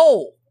 10-foot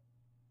pole.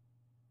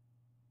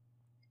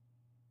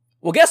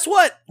 Well, guess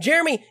what,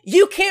 Jeremy?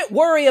 You can't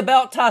worry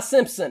about Ty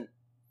Simpson.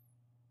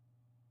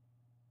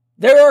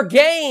 There are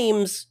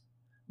games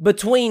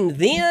between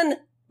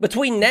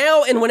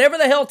now and whenever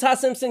the hell Ty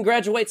Simpson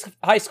graduates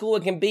high school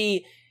and can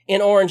be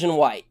in orange and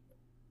white.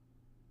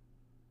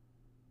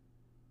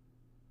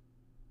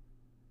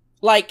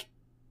 Like,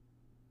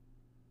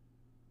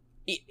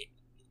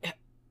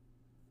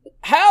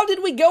 how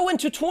did we go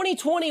into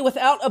 2020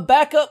 without a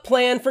backup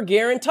plan for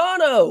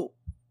Garantano?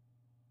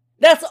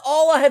 That's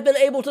all I have been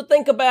able to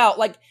think about.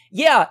 Like,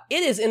 yeah,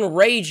 it is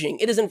enraging.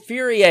 It is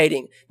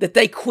infuriating that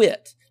they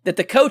quit, that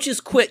the coaches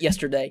quit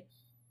yesterday.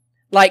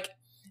 Like,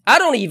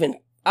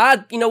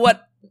 you know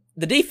what?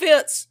 The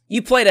defense,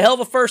 you played a hell of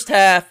a first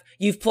half.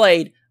 You've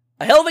played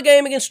a hell of a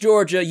game against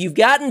Georgia. You've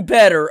gotten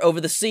better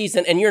over the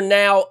season, and you're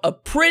now a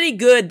pretty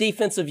good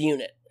defensive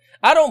unit.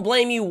 I don't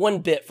blame you one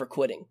bit for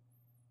quitting.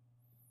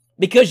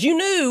 Because you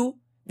knew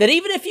that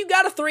even if you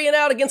got a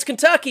 3-and-out against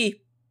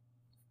Kentucky,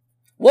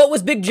 what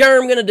was Big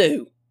Germ going to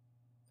do?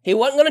 He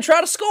wasn't going to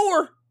try to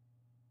score.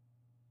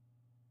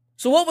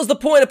 So what was the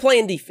point of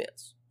playing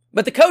defense?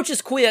 But the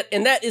coaches quit,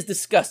 and that is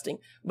disgusting.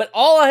 But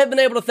all I have been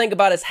able to think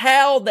about is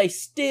how they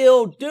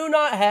still do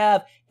not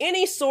have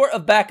any sort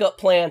of backup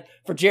plan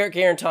for Jarrett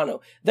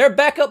Garantano. Their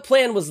backup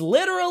plan was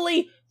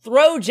literally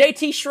throw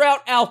JT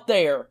Shrout out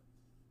there.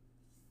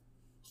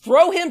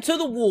 Throw him to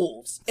the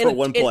wolves. For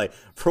one play.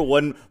 For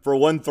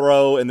one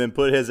throw, and then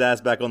put his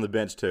ass back on the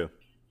bench, too.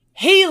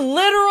 He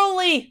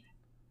literally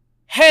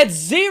had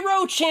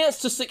 0 chance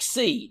to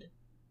succeed.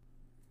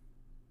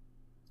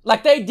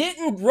 Like, they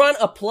didn't run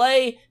a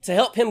play to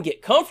help him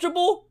get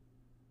comfortable.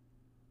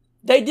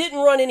 They didn't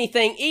run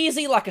anything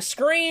easy like a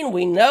screen.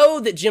 We know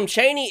that Jim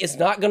Chaney is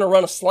not going to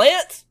run a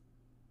slant.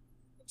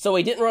 So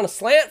he didn't run a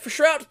slant for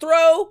Shrout to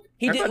throw.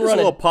 He didn't run a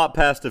little pop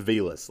pass to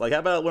Velas. Like, how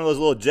about one of those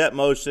little jet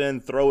motion,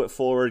 throw it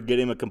forward, get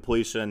him a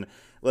completion.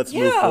 Let's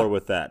move forward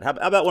with that. How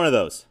about one of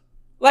those?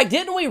 Like,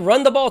 didn't we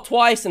run the ball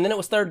twice and then it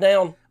was 3rd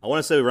down? I want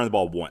to say we ran the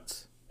ball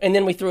once. And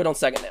then we threw it on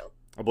 2nd down.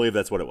 I believe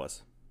that's what it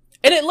was.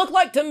 And it looked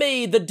like to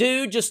me the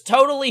dude just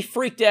totally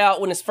freaked out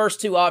when his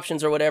first 2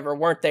 options or whatever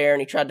weren't there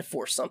and he tried to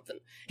force something.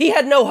 He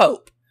had no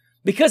hope.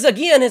 Because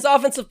again, his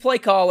offensive play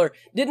caller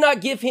did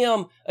not give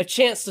him a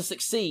chance to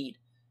succeed.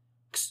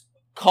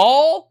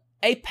 Call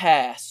a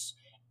pass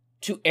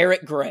to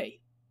Eric Gray.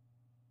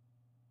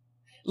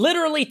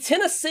 Literally,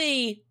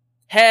 Tennessee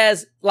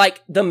has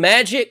like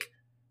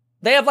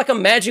they have like a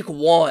magic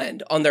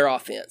wand on their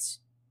offense.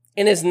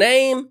 And his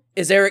name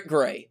is Eric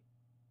Gray.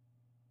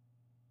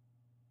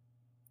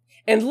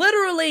 And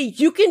literally,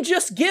 you can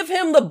just give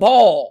him the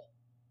ball.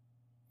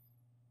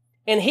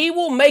 And he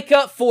will make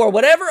up for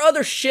whatever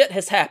other shit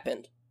has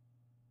happened.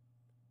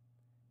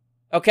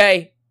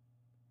 Okay?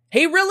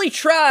 He really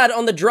tried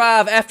on the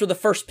drive after the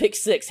first pick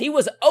 6. He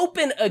was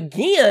open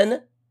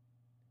again,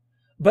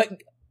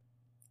 but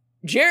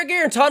Jarrett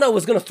Garantano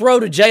was going to throw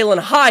to Jalen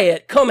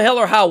Hyatt come hell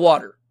or high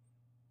water.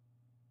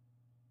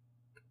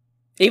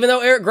 Even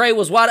though Eric Gray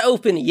was wide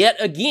open yet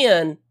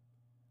again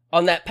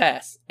on that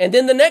pass. And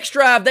then the next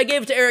drive, they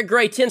gave it to Eric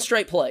Gray 10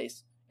 straight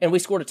plays, and we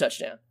scored a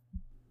touchdown.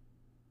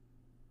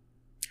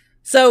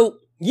 So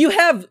you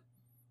have,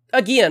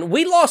 again,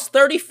 we lost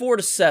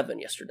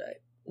 34-7 yesterday.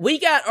 We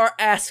got our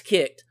ass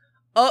kicked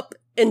up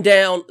and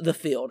down the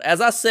field.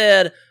 As I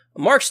said,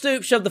 Mark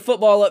Stoops shoved the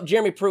football up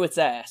Jeremy Pruitt's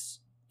ass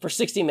for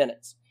 60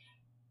 minutes.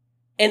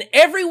 And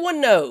everyone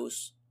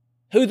knows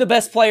who the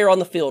best player on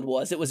the field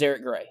was. It was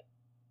Eric Gray.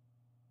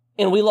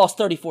 And we lost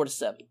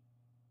 34-7.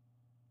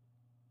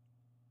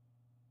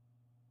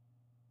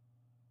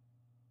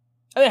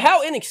 I mean,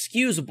 how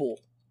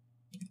inexcusable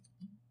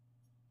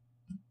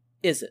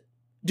is it?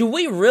 Do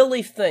we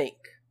really think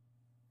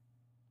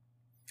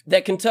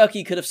that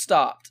Kentucky could have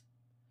stopped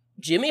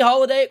Jimmy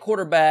Holiday at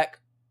quarterback,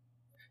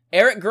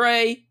 Eric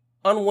Gray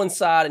on one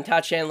side, and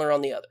Ty Chandler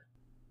on the other?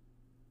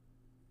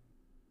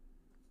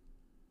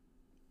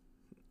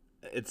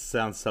 It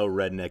sounds so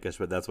redneckish,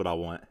 but that's what I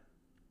want.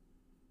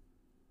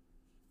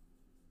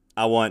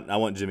 I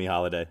want Jimmy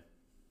Holiday.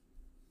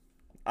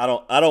 I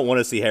don't want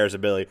to see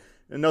Harrison Billy.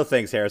 No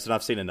thanks, Harrison.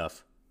 I've seen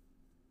enough.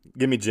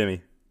 Give me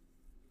Jimmy.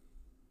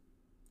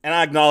 And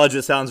I acknowledge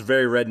it sounds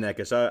very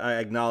redneckish. I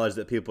acknowledge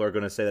that people are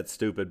going to say that's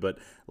stupid, but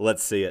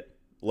let's see it.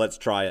 Let's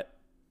try it.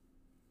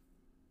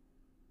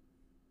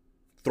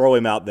 Throw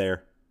him out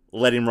there.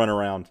 Let him run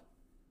around.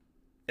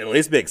 At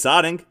least be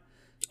exciting.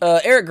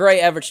 Eric Gray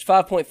averaged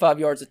 5.5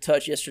 yards a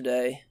touch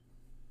yesterday.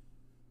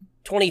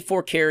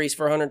 24 carries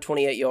for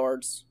 128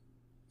 yards.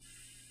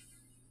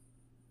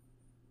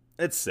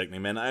 It's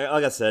sickening, man.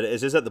 Like I said,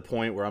 it's just at the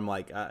point where I'm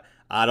like,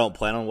 I don't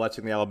plan on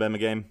watching the Alabama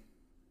game.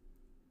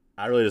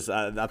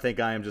 I think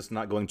I am just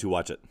not going to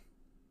watch it.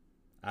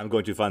 I'm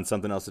going to find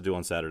something else to do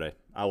on Saturday.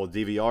 I will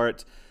DVR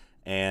it,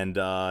 and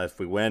if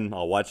we win,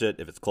 I'll watch it.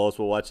 If it's close,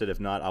 we'll watch it.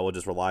 If not, I will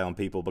just rely on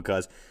people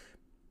because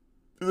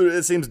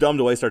it seems dumb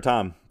to waste our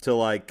time to,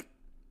 like,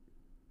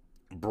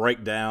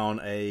 break down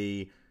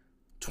a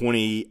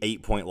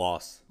 28-point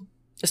loss.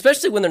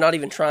 Especially when they're not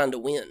even trying to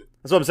win.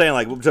 That's what I'm saying.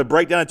 Like, to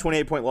break down a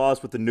 28-point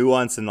loss with the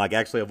nuance and, like,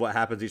 actually of what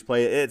happens each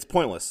play, it's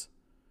pointless.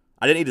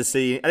 I didn't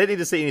need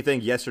to see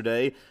anything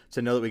yesterday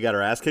to know that we got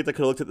our ass kicked. I could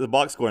have looked at the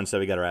box score and said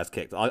we got our ass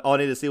kicked. All I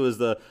needed to see was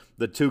the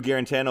two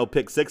Garantano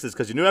pick sixes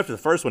because you knew after the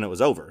first one it was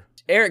over.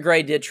 Eric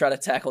Gray did try to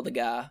tackle the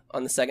guy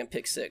on the second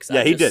pick six.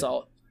 Yeah, he did.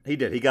 He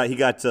did. He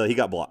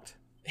got blocked.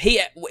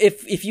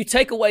 If you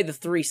take away the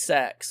 3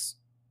 sacks,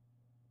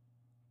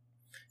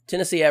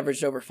 Tennessee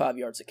averaged over 5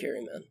 yards a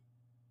carry, man.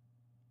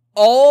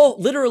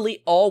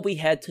 Literally all we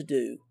had to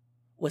do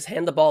was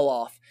hand the ball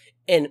off,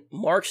 and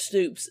Mark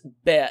Stoops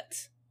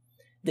bet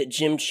that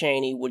Jim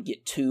Chaney would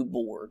get too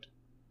bored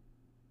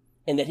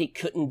and that he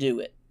couldn't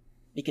do it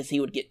because he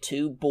would get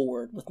too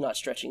bored with not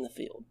stretching the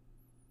field.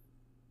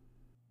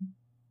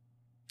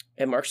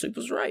 And Mark Stoops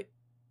was right.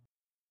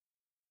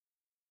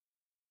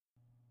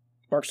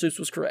 Mark Stoops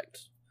was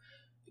correct.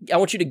 I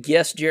want you to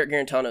guess Jarrett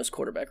Garantano's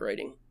quarterback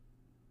rating.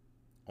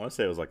 I want to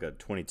say it was like a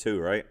 22,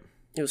 right?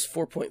 It was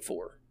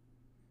 4.4.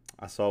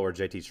 I saw where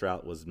JT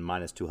Trout was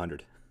minus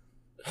 200.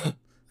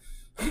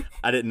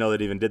 I didn't know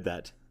that even did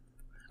that.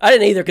 I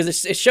didn't either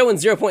because it's showing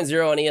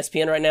 0.0 on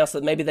ESPN right now,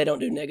 so maybe they don't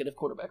do negative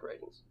quarterback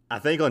ratings. I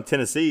think on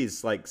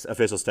Tennessee's like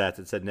official stats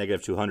it said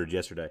negative 200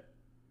 yesterday.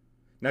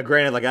 Now,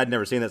 granted, like I'd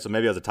never seen that, so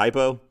maybe it was a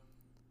typo.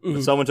 Mm-hmm.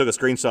 But someone took a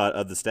screenshot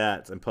of the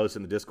stats and posted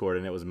in the Discord,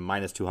 and it was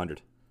minus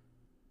 200.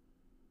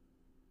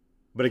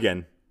 But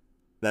again,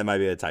 that might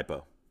be a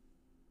typo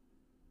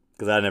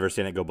because I'd never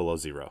seen it go below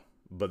 0.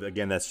 But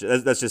again, that's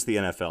just the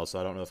NFL, so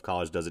I don't know if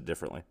college does it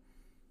differently.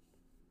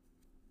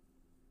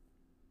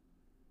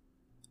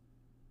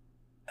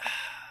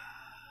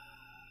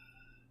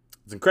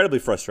 It's incredibly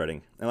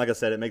frustrating. And like I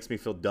said, it makes me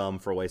feel dumb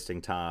for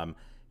wasting time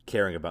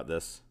caring about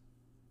this.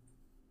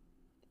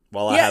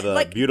 While I have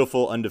a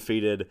beautiful,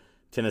 undefeated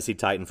Tennessee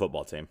Titan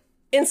football team.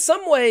 In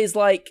some ways,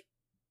 like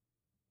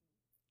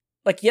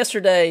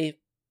yesterday,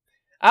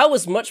 I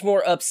was much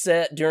more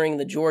upset during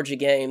the Georgia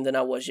game than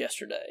I was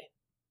yesterday.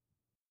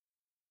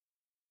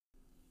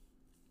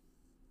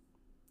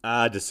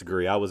 I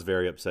disagree. I was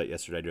very upset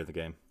yesterday during the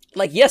game.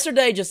 Like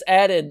yesterday just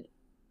added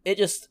it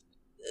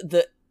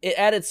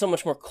added so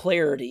much more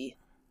clarity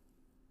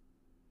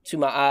to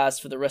my eyes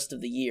for the rest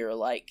of the year.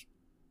 Like,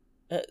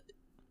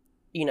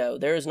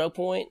 there is no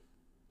point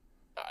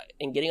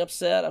in getting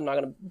upset. I'm not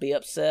going to be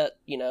upset,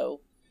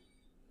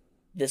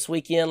 this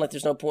weekend. Like,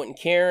 there's no point in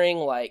caring.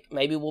 Like,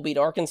 maybe we'll beat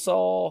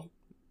Arkansas.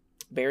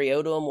 Barry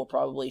Odom will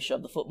probably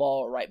shove the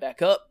football right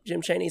back up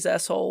Jim Chaney's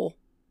asshole.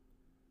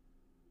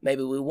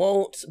 Maybe we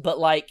won't. But,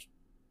 like,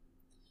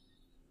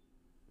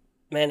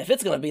 man, if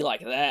it's going to be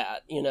like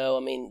that,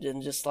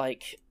 then just,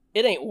 like,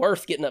 it ain't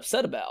worth getting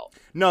upset about.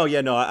 No,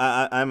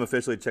 I'm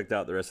officially checked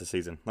out the rest of the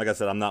season. Like I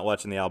said, I'm not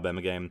watching the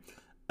Alabama game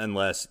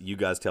unless you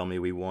guys tell me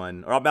we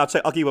won. Or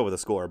I'll keep up with the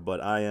score,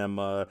 but I am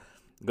going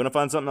to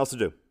find something else to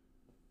do.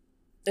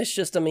 It's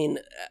just,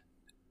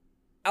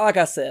 like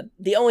I said,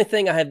 the only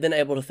thing I have been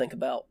able to think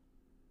about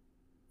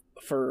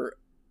for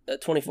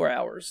 24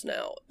 hours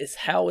now is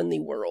how in the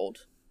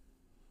world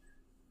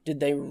did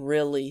they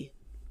really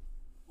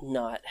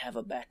not have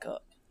a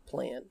backup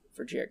plan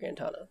for Jarrett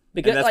Garantano?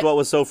 Because that's what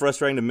was so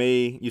frustrating to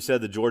me. You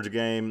said the Georgia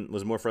game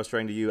was more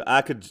frustrating to you.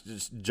 I could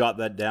just jot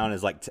that down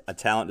as like a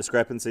talent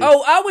discrepancy.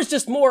 Oh, I was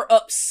just more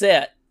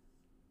upset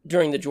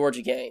during the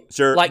Georgia game.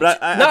 Sure, like,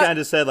 but I kind of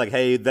just said like,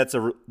 hey, that's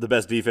the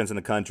best defense in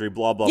the country.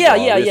 Blah blah blah.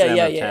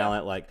 Yeah.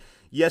 Talent. Like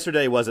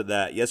yesterday wasn't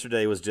that.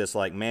 Yesterday was just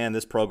like, man,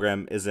 this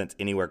program isn't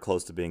anywhere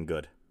close to being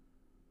good.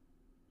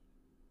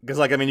 Because,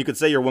 like, I mean, you could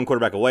say you're one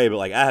quarterback away, but,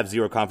 like, I have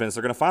zero confidence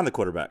they're going to find the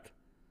quarterback.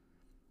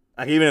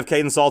 Like, even if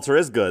Caden Salter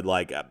is good,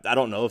 like, I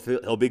don't know if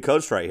he'll be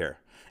coached right here.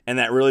 And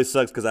that really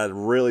sucks because I had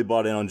really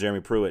bought in on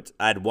Jeremy Pruitt.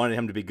 I had wanted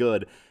him to be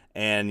good.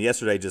 And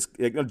yesterday,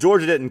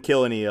 Georgia didn't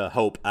kill any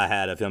hope I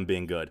had of him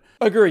being good.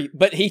 Agree,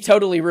 but he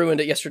totally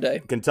ruined it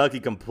yesterday. Kentucky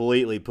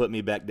completely put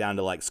me back down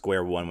to, like,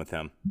 square one with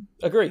him.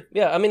 Agree.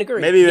 Yeah, I mean,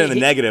 agree. Maybe even in the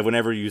negative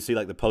whenever you see,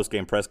 like, the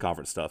post-game press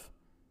conference stuff.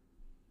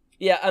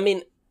 Yeah, I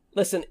mean,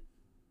 listen,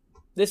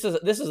 this is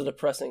a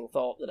depressing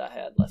thought that I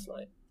had last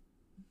night.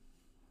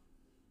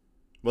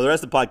 Well, the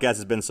rest of the podcast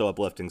has been so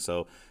uplifting,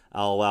 so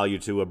I'll allow you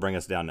to bring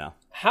us down now.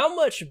 How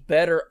much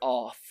better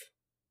off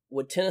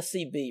would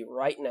Tennessee be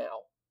right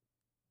now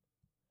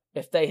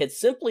if they had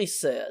simply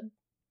said,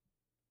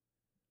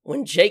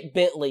 when Jake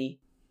Bentley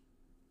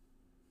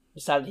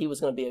decided he was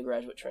going to be a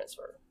graduate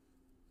transfer,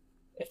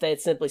 if they had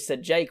simply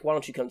said, Jake, why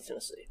don't you come to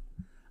Tennessee?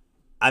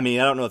 I mean,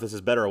 I don't know if this is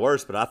better or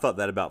worse, but I thought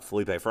that about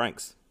Felipe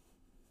Franks.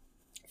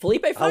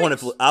 Felipe Franks?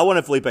 I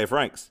wanted Felipe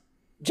Franks.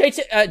 Jake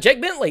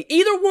Bentley,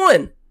 either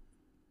one.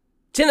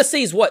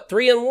 Tennessee's what,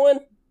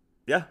 3-1?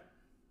 Yeah.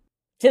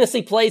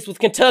 Tennessee plays with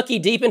Kentucky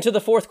deep into the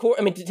fourth quarter.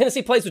 I mean,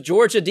 Tennessee plays with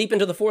Georgia deep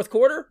into the fourth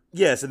quarter.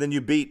 Yes, and then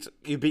you beat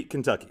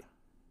Kentucky.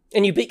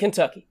 And you beat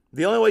Kentucky.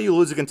 The only way you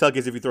lose to Kentucky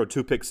is if you throw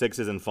 2 pick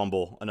sixes and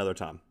fumble another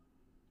time.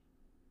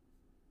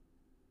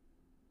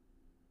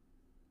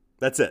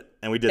 That's it,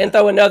 and we did. And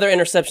throw another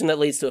interception that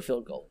leads to a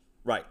field goal.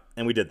 Right,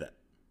 and we did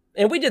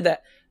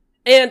that.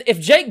 And if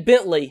Jake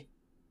Bentley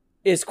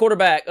is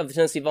quarterback of the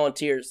Tennessee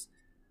Volunteers,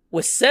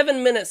 with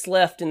 7 minutes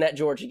left in that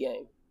Georgia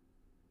game,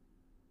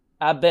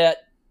 I bet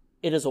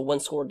it is a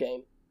one-score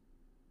game.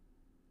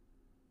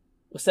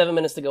 With 7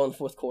 minutes to go in the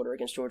fourth quarter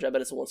against Georgia, I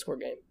bet it's a one-score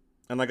game.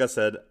 And like I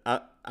said,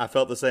 I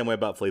felt the same way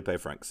about Felipe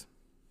Franks.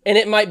 And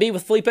it might be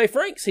with Felipe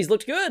Franks. He's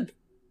looked good.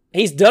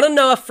 He's done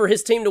enough for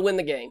his team to win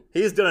the game.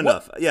 He's done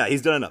enough. Yeah,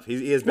 he's done enough.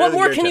 He is better What than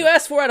more Gary can you Taylor.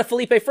 ask for out of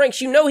Felipe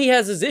Franks? You know he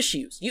has his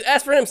issues. You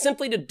ask for him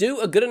simply to do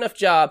a good enough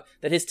job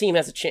that his team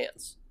has a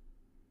chance.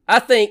 I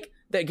think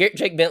that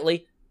Jake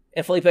Bentley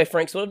and Felipe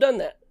Franks would have done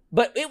that.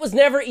 But it was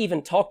never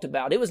even talked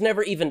about. It was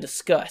never even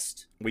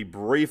discussed. We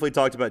briefly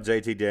talked about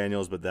JT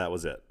Daniels, but that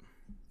was it.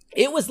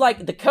 It was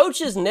like the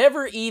coaches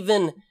never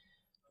even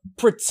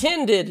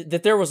pretended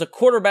that there was a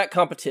quarterback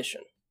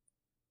competition.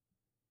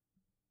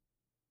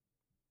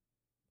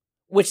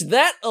 Which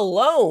that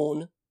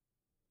alone,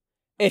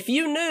 if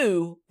you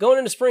knew going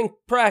into spring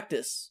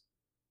practice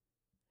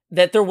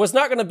that there was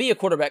not going to be a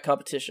quarterback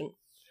competition,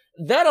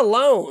 that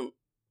alone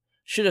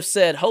should have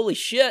said, holy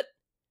shit,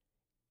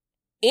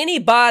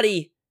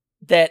 anybody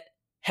that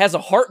has a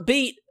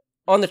heartbeat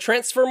on the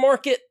transfer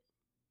market,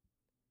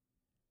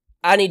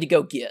 I need to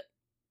go get.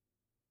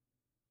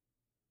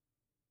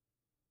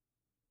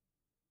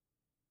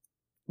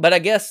 But I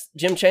guess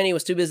Jim Chaney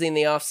was too busy in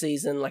the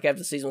offseason, like after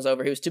the season was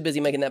over. He was too busy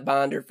making that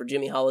binder for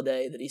Jimmy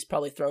Holiday that he's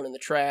probably thrown in the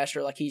trash,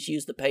 or like he's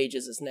used the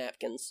pages as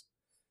napkins.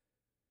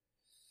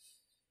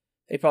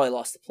 He probably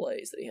lost the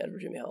plays that he had for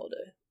Jimmy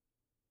Holiday.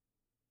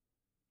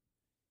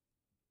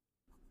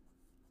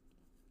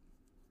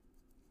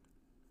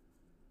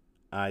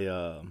 I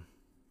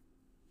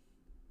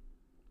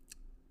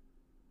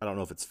don't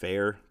know if it's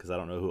fair because I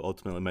don't know who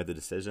ultimately made the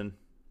decision,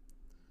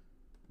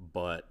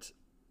 but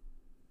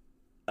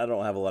I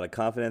don't have a lot of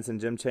confidence in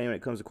Jim Chaney when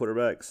it comes to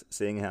quarterbacks,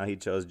 seeing how he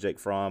chose Jake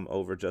Fromm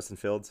over Justin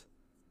Fields.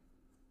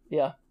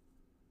 Yeah.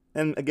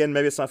 And again,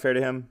 maybe it's not fair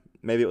to him.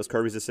 Maybe it was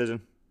Kirby's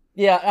decision.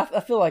 Yeah, I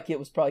feel like it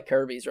was probably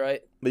Kirby's,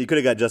 right? But you could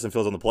have got Justin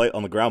Fields on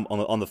the ground,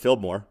 on the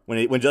field more.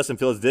 When Justin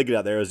Fields did get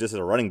out there, it was just as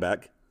a running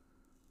back,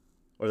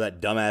 or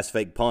that dumbass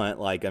fake punt.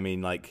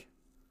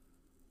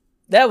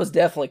 That was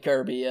definitely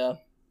Kirby, yeah.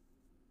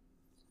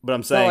 But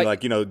I'm saying,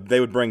 they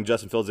would bring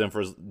Justin Fields in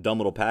for his dumb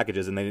little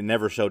packages, and they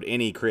never showed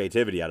any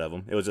creativity out of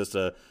him. It was just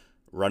a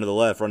run to the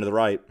left, run to the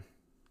right.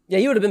 Yeah,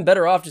 he would have been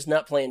better off just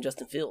not playing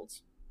Justin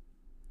Fields.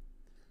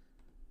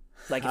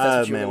 Like, if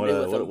that's what you were going to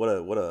do with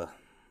him. What a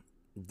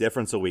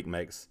difference a week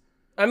makes.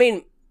 I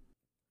mean,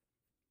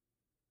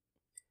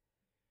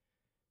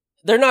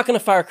 they're not going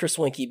to fire Chris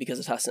Winkie because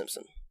of Ty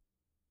Simpson.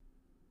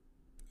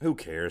 Who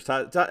cares?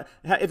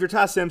 If you're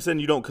Ty Simpson,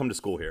 you don't come to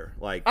school here.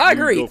 I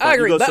agree.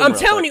 But I'm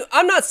telling you,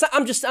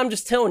 I'm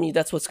just telling you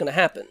that's what's going to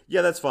happen.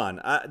 Yeah, that's fine.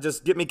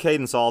 Just get me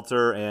Caden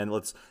Salter and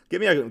let's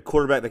get me a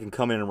quarterback that can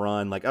come in and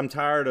run. Like, I'm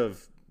tired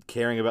of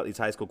caring about these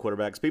high school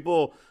quarterbacks.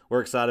 People were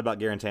excited about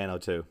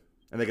Garantano too,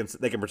 and they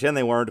can pretend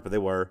they weren't, but they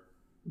were.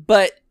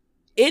 But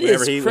it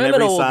is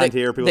criminal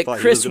that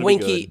Chris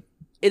Winkie.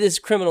 It is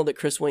criminal that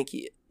Chris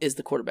Winkie is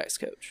the quarterback's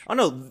coach. Oh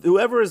no,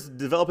 whoever is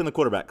developing the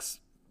quarterbacks.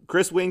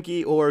 Chris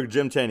Winkie or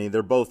Jim Chaney,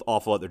 they're both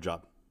awful at their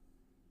job.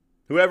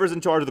 Whoever's in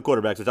charge of the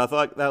quarterbacks, which I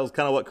thought that was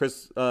kind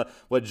of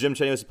what Jim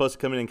Chaney was supposed to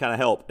come in and kind of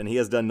help, and he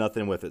has done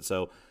nothing with it.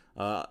 So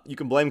you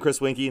can blame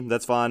Chris Winkie,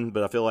 that's fine,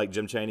 but I feel like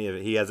Jim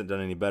Chaney, he hasn't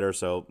done any better.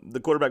 So the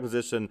quarterback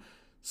position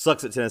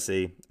sucks at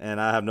Tennessee,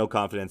 and I have no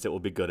confidence it will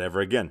be good ever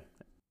again.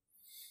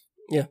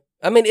 Yeah.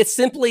 I mean, it's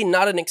simply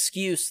not an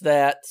excuse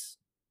that,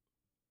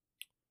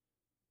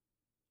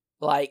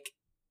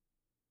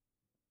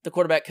 the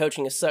quarterback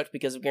coaching has sucked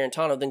because of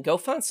Garantano, then go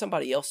find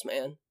somebody else,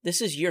 man.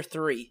 This is year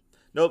 3.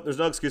 Nope, there's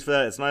no excuse for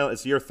that.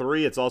 It's year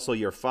 3. It's also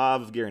year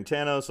 5 of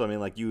Garantano. So I mean,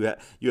 like you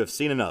have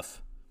seen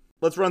enough.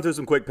 Let's run through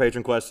some quick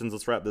patron questions.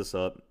 Let's wrap this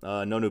up.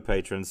 No new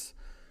patrons.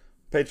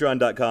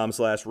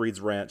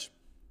 Patreon.com/Reed's Ranch.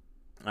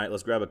 All right,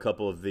 let's grab a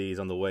couple of these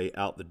on the way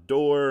out the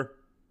door.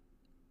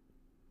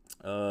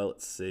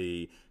 Let's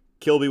see.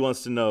 Kilby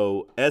wants to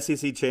know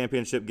SEC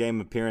championship game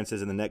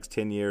appearances in the next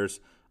 10 years,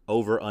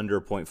 over, under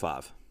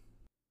 0.5.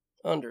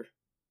 Under.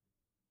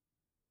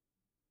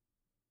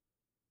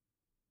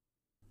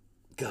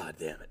 God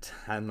damn it.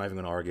 I'm not even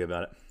going to argue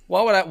about it.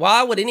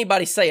 Why would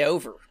anybody say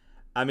over?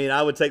 I mean,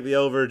 I would take the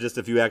over just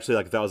if you actually,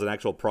 like, if that was an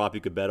actual prop you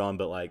could bet on,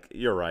 but, like,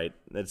 you're right.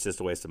 It's just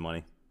a waste of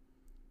money.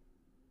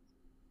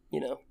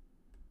 You know.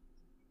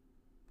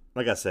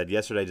 Like I said,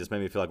 yesterday just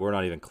made me feel like we're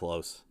not even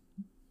close.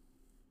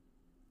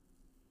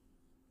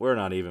 We're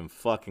not even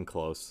fucking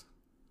close.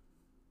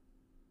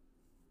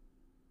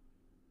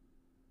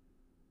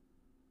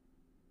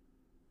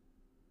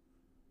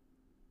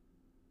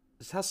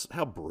 Just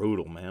how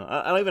brutal, man.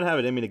 I don't even have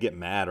it in me to get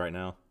mad right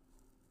now.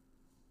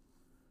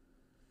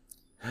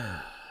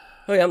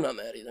 Oh, yeah, I'm not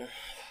mad either.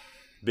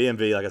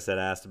 BMV, like I said,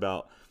 asked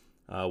about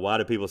why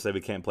do people say we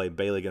can't play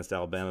Bailey against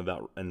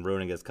Alabama and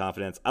ruining his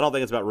confidence. I don't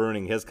think it's about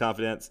ruining his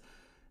confidence.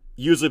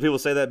 Usually people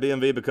say that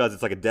BMV because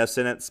it's like a death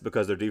sentence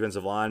because their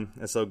defensive line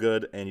is so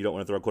good and you don't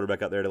want to throw a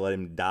quarterback out there to let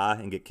him die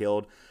and get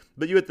killed.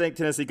 But you would think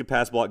Tennessee could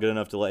pass block good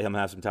enough to let him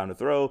have some time to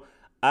throw.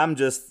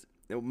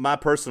 My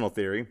personal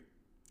theory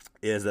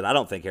is that I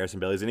don't think Harrison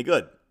Bailey's any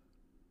good.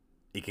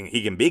 He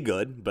can be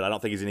good, but I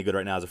don't think he's any good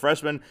right now as a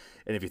freshman.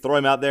 And if you throw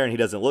him out there and he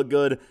doesn't look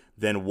good,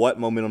 then what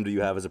momentum do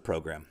you have as a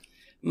program?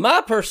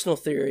 My personal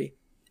theory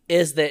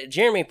is that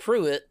Jeremy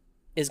Pruitt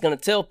is going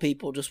to tell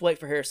people, just wait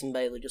for Harrison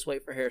Bailey, just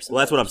wait for Harrison Bailey.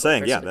 Well, that's what I'm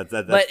saying, yeah.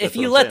 But if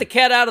you let the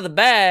cat out of the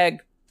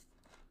bag,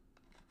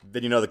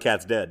 then you know the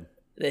cat's dead.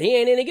 That he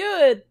ain't any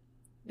good,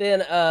 then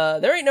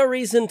there ain't no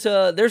reason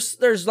to,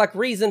 there's like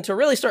reason to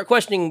really start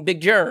questioning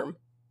Big Germ.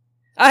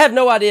 I have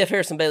no idea if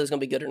Harrison Bailey's going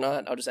to be good or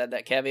not. I'll just add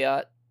that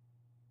caveat.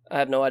 I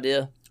have no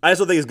idea. I just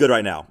don't think he's good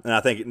right now, and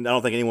I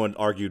don't think anyone would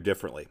argue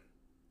differently.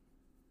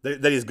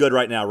 That he's good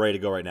right now, ready to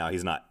go right now.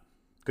 He's not.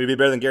 Could he be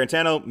better than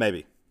Garantano?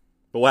 Maybe.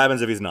 But what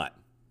happens if he's not?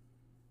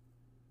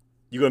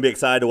 You going to be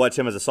excited to watch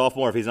him as a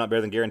sophomore if he's not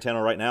better than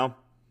Garantano right now?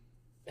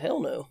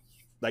 Hell no.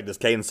 Like, does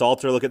Caden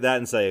Salter look at that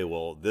and say,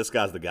 well, this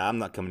guy's the guy, I'm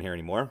not coming here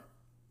anymore?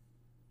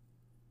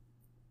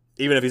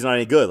 Even if he's not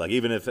any good. Like,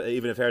 even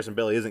if Harrison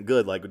Bailey isn't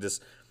good, like,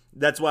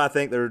 that's why I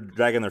think they're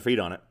dragging their feet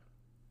on it.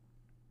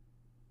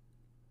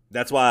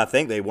 That's why I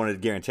think they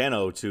wanted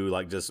Garantano to,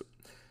 like, just,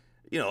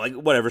 like,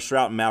 whatever,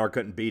 Strout and Maurer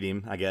couldn't beat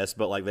him, I guess,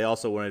 but, like, they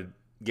also wanted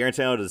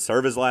Garantano to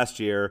serve his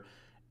last year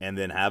and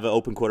then have an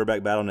open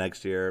quarterback battle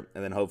next year,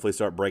 and then hopefully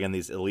start bringing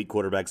these elite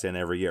quarterbacks in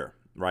every year,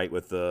 right?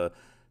 With the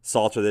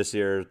Salter this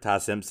year, Ty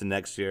Simpson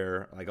next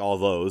year, like all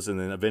those, and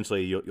then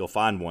eventually you'll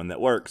find one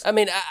that works. I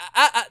mean,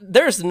 I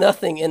there's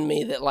nothing in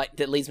me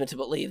that leads me to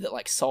believe that,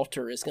 like,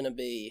 Salter is going to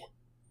be,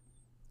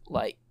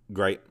 like,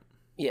 great.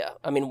 Yeah,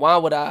 I mean, why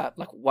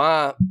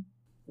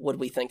would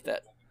we think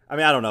that? I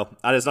mean, I don't know.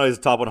 I just know he's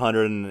top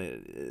 100,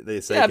 and they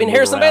say. Yeah, I mean,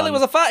 Harrison Bailey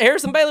was a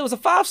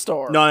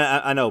 5-star. No,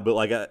 I know, but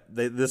like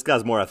this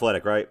guy's more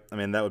athletic, right? I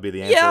mean, that would be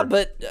the answer. Yeah,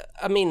 but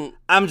I mean,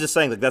 I'm just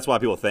saying, like, that's why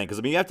people think, because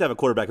I mean, you have to have a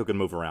quarterback who can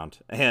move around,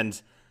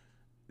 and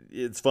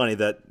it's funny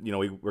that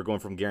we're going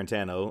from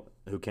Garantano,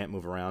 who can't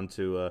move around,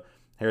 to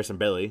Harrison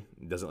Bailey.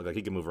 Doesn't look like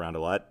he can move around a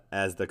lot,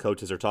 as the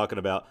coaches are talking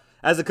about.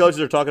 As the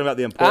coaches are talking about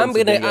the importance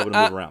of being able to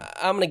move around.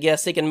 I'm gonna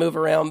guess he can move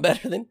around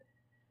better than.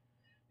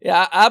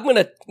 Yeah, I'm going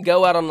to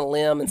go out on a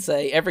limb and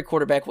say every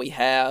quarterback we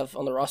have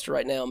on the roster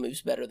right now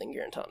moves better than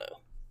Garantano.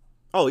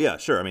 Oh, yeah,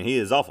 sure. I mean, he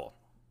is awful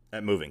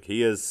at moving.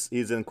 He's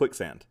in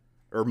quicksand.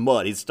 Or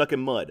mud. He's stuck in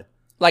mud.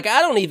 Like, I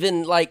don't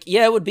even, like,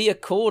 yeah, it would be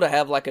cool to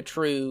have, like, it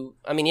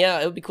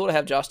would be cool to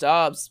have Josh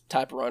Dobbs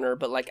type runner,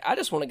 but, like, I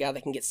just want a guy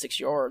that can get 6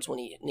 yards when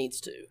he needs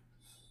to.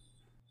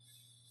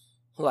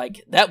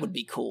 Like, that would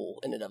be cool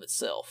in and of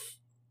itself.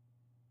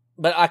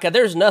 But, like,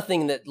 there's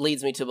nothing that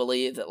leads me to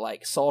believe that,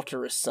 like,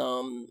 Salter is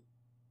some...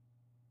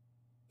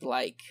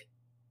 like,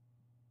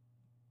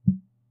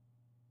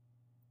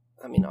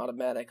 I mean,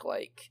 automatic,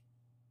 like,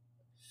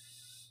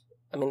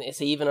 I mean, is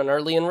he even an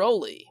early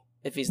enrollee?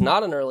 If he's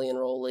not an early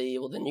enrollee,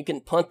 well, then you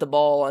can punt the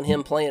ball on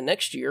him playing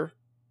next year.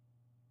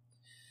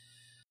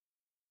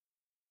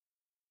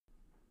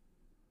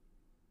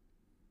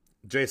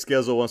 Jay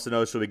Skizzle wants to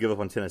know, should we give up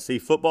on Tennessee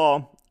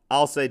football?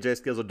 I'll say, Jay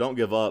Skizzle, don't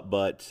give up,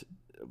 but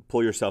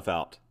pull yourself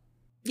out.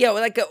 Yeah,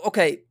 well, like,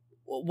 okay.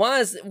 Why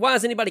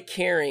is anybody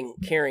caring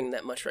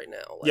that much right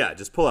now? Like, yeah,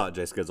 just pull out,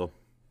 Jay Skizzle.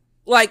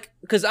 Like,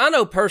 because I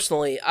know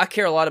personally, I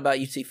care a lot about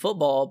UT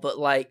football, but,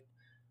 like,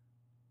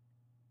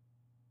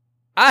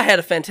 I had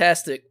a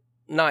fantastic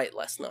night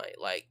last night.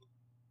 Like,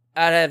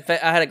 I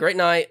had a great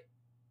night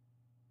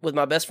with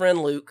my best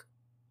friend Luke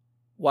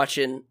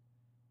watching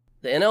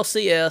the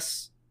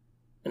NLCS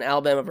and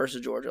Alabama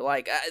versus Georgia.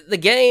 Like, the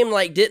game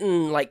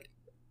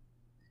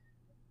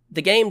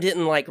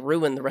didn't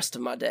ruin the rest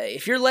of my day.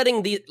 If you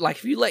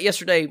let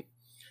yesterday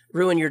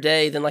ruin your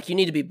day, then like you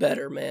need to be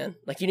better, man.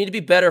 Like you need to be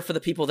better for the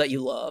people that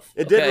you love.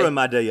 It did ruin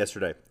my day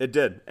yesterday. It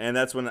did, and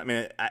that's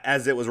when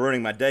as it was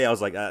ruining my day, I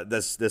was like,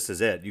 "This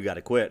is it. You got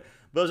to quit."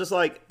 But it was just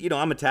like,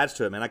 I'm attached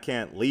to it, man. I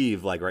can't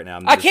leave like right now.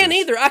 I can't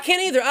either. I'm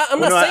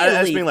not saying I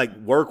just leave. mean like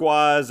work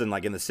wise and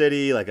like in the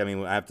city. Like I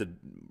have to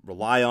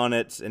rely on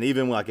it, and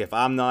even like if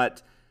I'm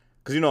not,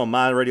 because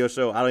my radio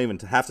show, I don't even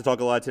have to talk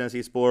a lot of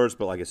Tennessee sports,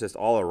 but like it's just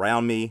all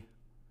around me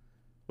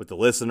with the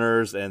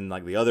listeners and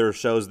like the other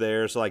shows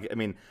there. So like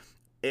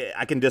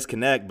I can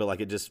disconnect, but like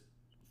it just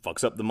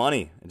fucks up the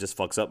money. It just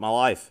fucks up my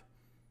life.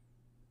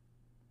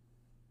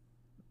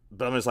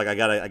 But I'm just like I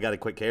gotta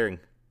quit caring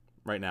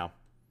right now.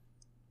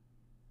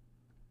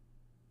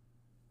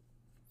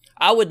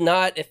 I would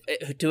not, if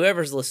to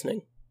whoever's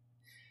listening,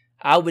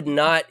 I would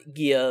not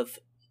give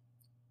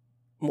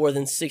more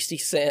than 60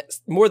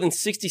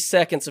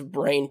 seconds of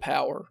brain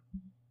power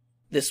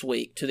this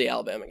week to the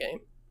Alabama game.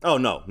 Oh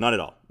no, not at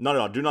all. Not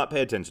at all. Do not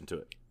pay attention to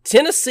it.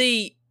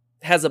 Tennessee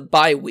has a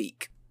bye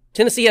week.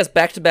 Tennessee has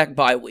back-to-back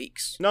bye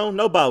weeks.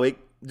 No bye week.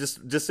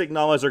 Just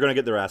acknowledge they're going to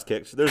get their ass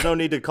kicked. There's no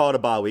need to call it a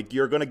bye week.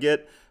 You're going to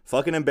get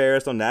fucking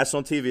embarrassed on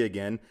national TV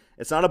again.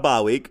 It's not a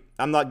bye week.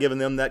 I'm not giving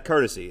them that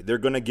courtity. They're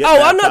going to get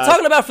I'm not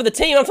talking about for the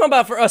team. I'm talking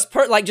about for us.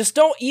 Just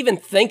don't even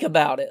think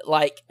about it.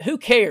 Like, who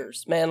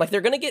cares, man? Like,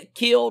 they're going to get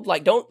killed.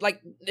 Like,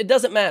 it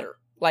doesn't matter.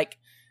 Like,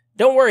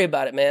 don't worry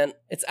about it, man.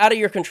 It's out of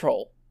your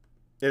control.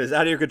 It is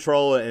out of your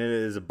control, and it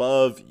is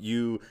above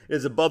you. It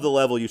is above the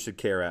level you should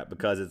care at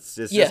because it's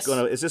just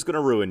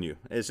gonna ruin you.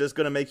 It's just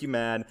gonna make you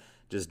mad.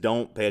 Just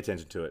don't pay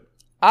attention to it.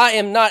 I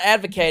am not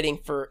advocating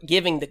for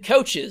giving the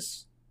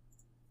coaches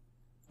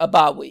a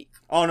bye week.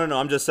 Oh no,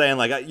 I'm just saying.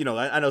 Like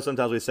I know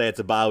sometimes we say it's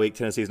a bye week.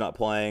 Tennessee's not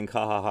playing.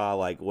 Ha ha ha.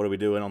 Like what are we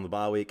doing on the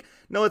bye week?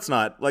 No, it's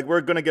not. Like we're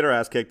gonna get our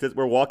ass kicked.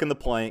 We're walking the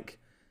plank.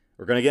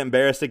 We're gonna get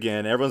embarrassed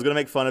again. Everyone's gonna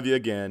make fun of you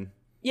again.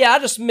 Yeah, I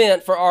just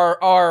meant for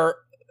our.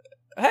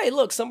 Hey,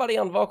 look, somebody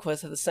on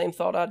VolQuest had the same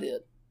thought I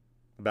did.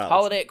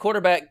 Holiday at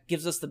quarterback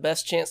gives us the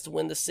best chance to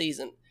win the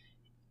season.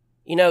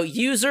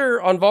 User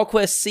on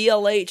VolQuest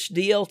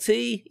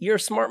CLHDLT, you're a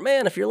smart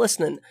man if you're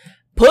listening.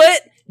 Put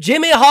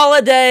Jimmy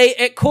Holiday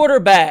at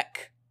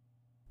quarterback.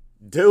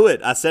 Do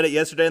it. I said it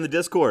yesterday in the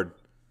Discord.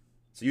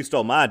 So you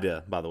stole my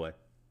idea, by the way.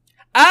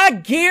 I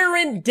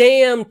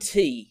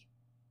guarantee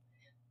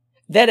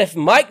that if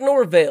Mike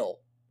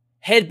Norvell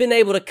had been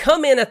able to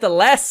come in at the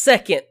last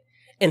second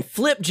and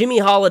flip Jimmy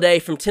Holiday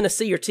from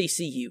Tennessee or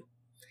TCU,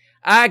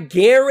 I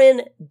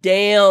guarantee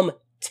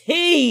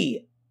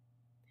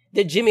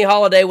that Jimmy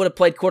Holiday would have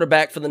played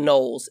quarterback for the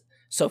Noles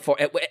so far,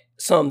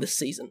 some this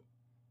season.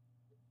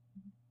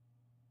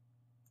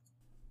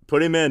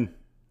 Put him in.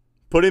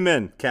 Put him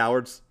in,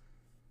 cowards.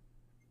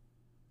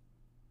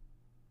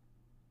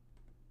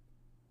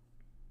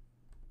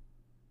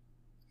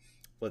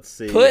 Let's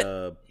see.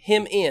 Put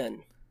him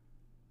in.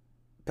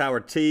 Power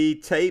T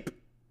tape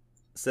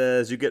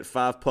says you get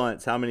 5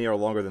 punts. How many are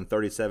longer than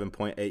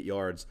 37.8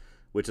 yards,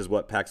 which is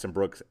what Paxton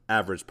Brooks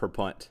averaged per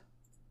punt?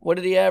 What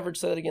did he average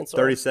that against?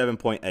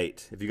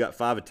 37.8. If you got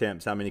 5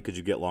 attempts, how many could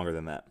you get longer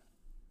than that?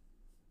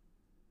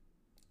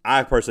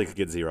 I personally could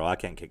get 0. I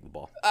can't kick the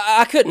ball.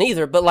 I couldn't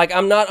either, but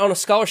I'm not on a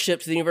scholarship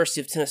to the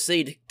University of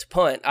Tennessee to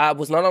punt. I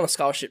was not on a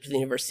scholarship to the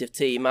University of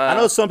T. I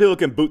know some people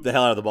can boot the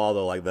hell out of the ball,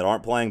 though, that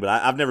aren't playing, but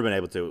I've never been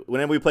able to.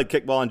 Whenever we played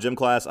kickball in gym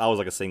class, I was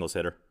like a singles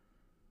hitter.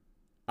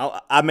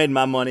 I made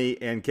my money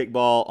in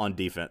kickball on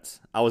defense.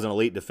 I was an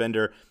elite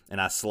defender,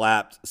 and I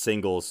slapped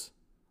singles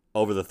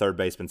over the third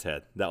baseman's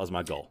head. That was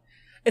my goal.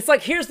 It's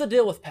here's the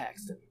deal with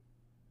Paxton.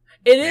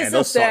 It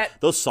isn't that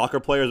those soccer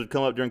players would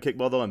come up during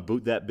kickball though and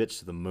boot that bitch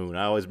to the moon.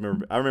 I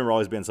remember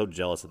always being so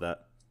jealous of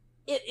that.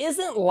 It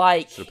isn't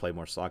like should have played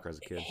more soccer as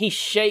a kid. He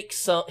shanks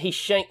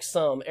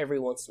some every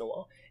once in a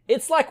while.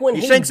 It's like when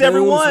he shanks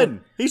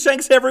everyone. He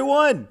shanks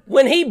everyone.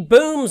 When he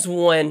booms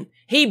one,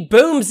 he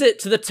booms it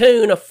to the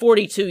tune of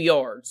 42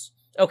 yards.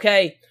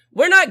 Okay?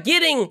 We're not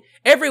getting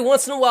every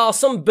once in a while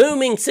some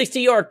booming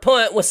 60-yard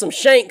punt with some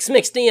shanks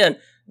mixed in.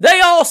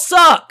 They all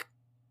suck.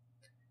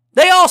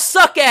 They all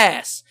suck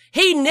ass.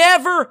 He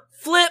never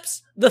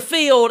flips the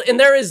field, and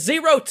there is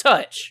 0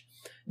 touch.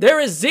 There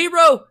is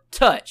 0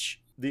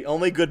 touch. The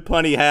only good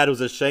punt he had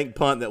was a shank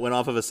punt that went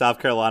off of a South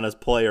Carolina's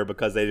player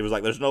because they was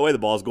like, there's no way the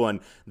ball's going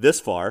this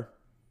far.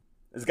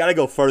 It's got to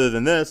go further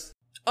than this.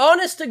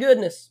 Honest to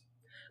goodness.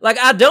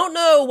 I don't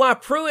know why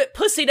Pruitt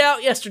pussied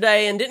out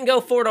yesterday and didn't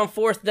go for it on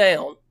 4th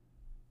down.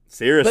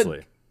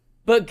 Seriously.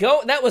 But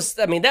that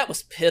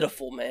was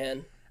pitiful,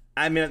 man.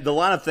 I mean, the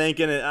line of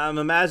thinking, I'm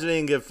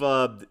imagining if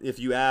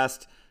you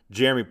asked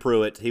Jeremy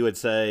Pruitt, he would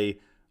say,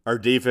 our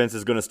defense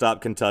is going to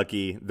stop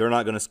Kentucky. They're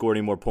not going to score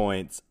any more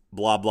points.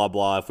 Blah, blah,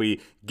 blah. If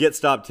we get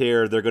stopped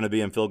here, they're going to be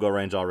in field goal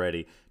range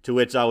already. To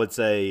which I would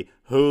say,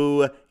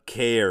 who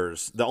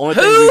cares? The only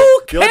thing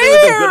we've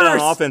been good at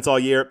on offense all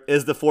year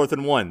is the 4th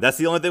and 1. That's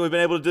the only thing we've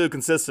been able to do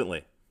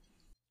consistently.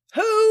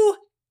 Who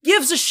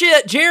gives a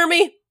shit,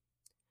 Jeremy?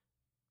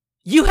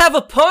 You have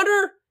a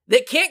punter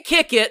that can't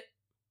kick it.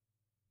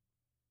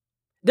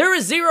 There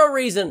is 0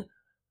 reason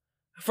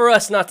for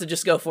us not to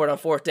just go for it on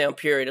fourth down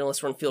period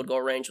unless we're in field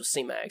goal range with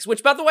C-Mags.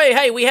 Which, by the way,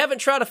 hey, we haven't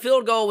tried a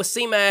field goal with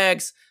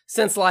C-Mags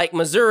since, like,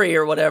 Missouri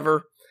or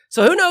whatever.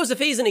 So who knows if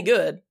he's any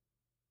good.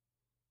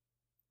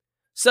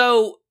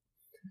 So,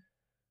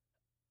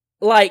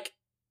 like,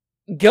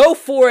 go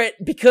for it,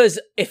 because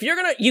if you're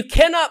going to, you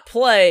cannot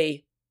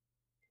play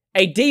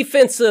a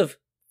defensive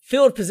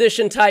field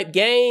position type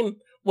game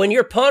when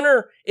your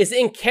punter is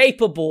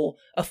incapable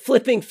of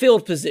flipping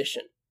field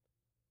position.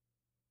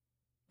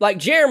 Like,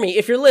 Jeremy,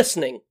 if you're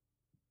listening,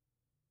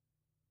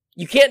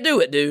 you can't do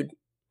it, dude.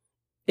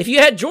 If you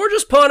had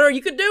Georgia's punter,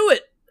 you could do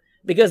it,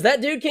 because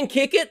that dude can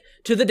kick it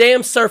to the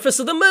damn surface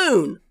of the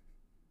moon.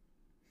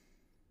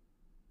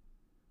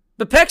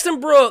 But Paxton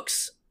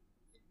Brooks,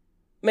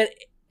 man,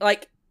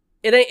 like,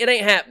 it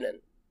ain't happening.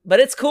 But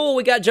it's cool.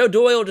 We got Joe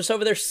Doyle just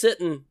over there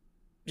sitting.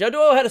 Joe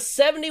Doyle had a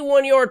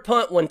 71-yard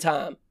punt one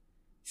time.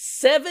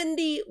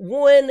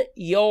 71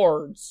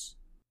 yards.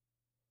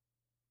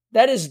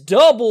 That is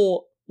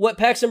double what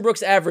Paxton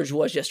Brooks' average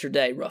was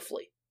yesterday,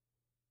 roughly.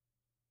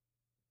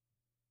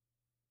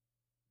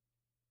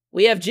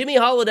 We have Jimmy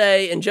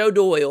Holiday and Joe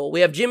Doyle.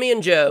 We have Jimmy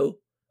and Joe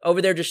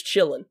over there just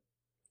chilling.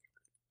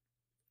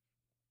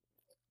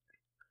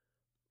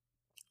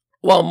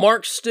 While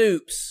Mark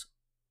Stoops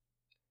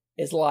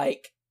is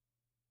like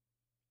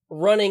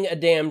running a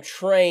damn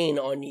train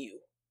on you.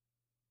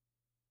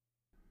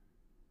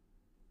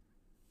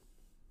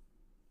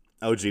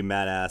 OG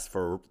Matt asked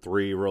for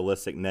 3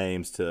 realistic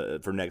names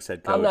for next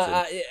head coach.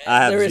 I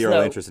have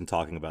zero interest in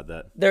talking about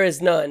that. There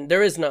is none.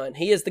 There is none.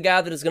 He is the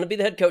guy that is going to be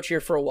the head coach here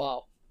for a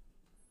while.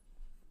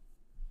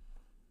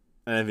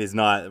 And if he's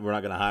not, we're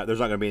not going to hire. There's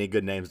not going to be any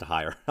good names to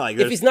hire. Like,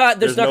 if he's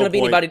not, there's not going to be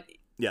anybody.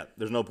 Yeah,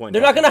 there's no point.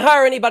 They're not going to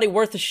hire anybody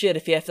worth a shit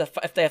if they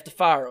have to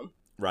fire him.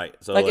 Right.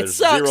 So like, there's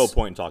 0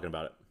 point in talking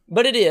about it.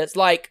 But it is.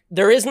 Like,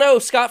 there is no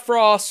Scott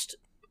Frost.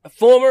 A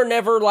former,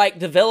 never, like,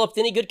 developed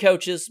any good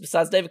coaches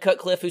besides David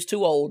Cutcliffe, who's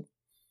too old.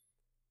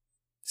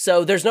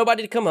 So there's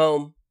nobody to come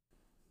home.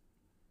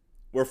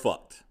 We're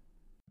fucked.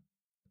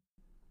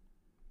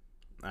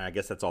 I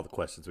guess that's all the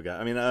questions we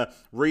got. I mean,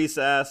 Reese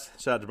asked,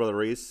 shout out to Brother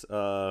Reese,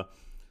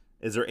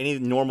 is there any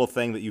normal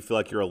thing that you feel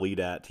like you're elite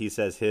at? He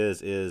says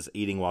his is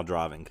eating while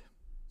driving.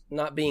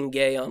 Not being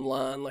gay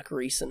online like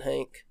Reese and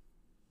Hank.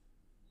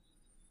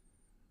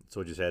 So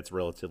would you say it's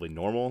relatively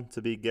normal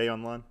to be gay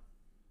online?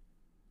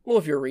 Well,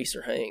 if you're Reese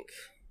or Hank.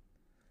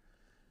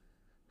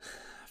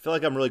 I feel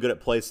like I'm really good at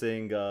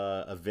placing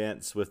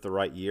events with the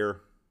right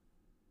year.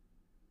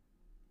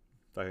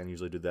 I can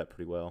usually do that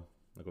pretty well.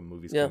 Like when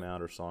movies come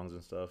out or songs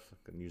and stuff. I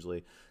can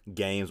usually,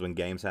 when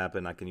games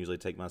happen, I can usually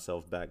take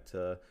myself back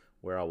to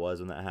where I was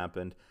when that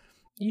happened.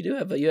 You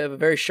have a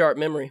very sharp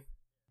memory.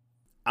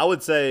 I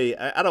would say,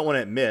 I don't want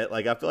to admit,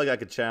 like I feel like I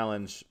could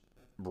challenge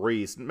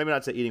Reese, maybe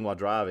not to eating while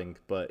driving,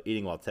 but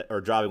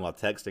driving while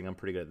texting. I'm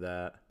pretty good at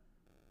that.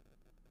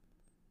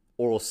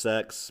 Oral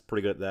sex,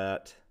 pretty good at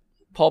that.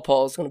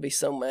 Paul is going to be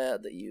so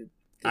mad that you.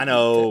 I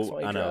know.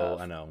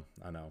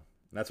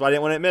 That's why I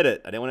didn't want to admit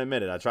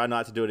it. I try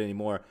not to do it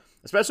anymore,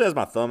 especially as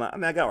my thumb. I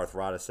mean, I got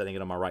arthritis setting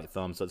it on my right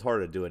thumb, so it's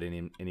harder to do it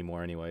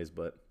anymore, anyways.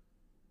 But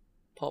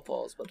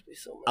Paul is about to be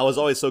so mad. I was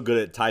always so good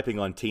at typing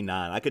on T9.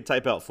 I could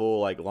type out full,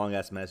 like, long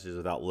ass messages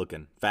without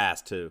looking,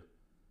 fast too.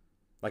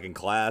 Like in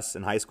class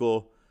in high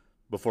school,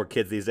 before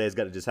kids these days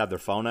got to just have their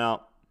phone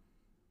out.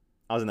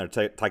 I was in there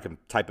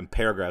typing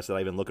paragraphs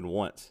without even looking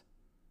once.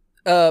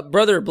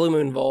 Brother Blue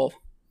Moon Vol,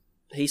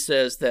 he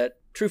says that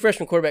true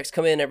freshman quarterbacks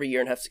come in every year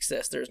and have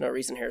success. There's no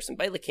reason Harrison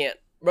Bailey can't.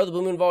 Brother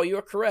Blue Moon Vol, you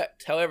are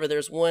correct. However,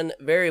 there's one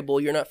variable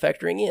you're not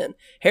factoring in.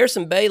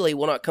 Harrison Bailey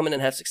will not come in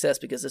and have success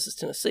because this is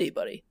Tennessee,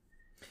 buddy.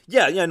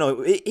 Yeah,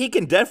 no, he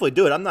can definitely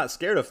do it. I'm not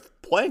scared of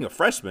playing a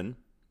freshman.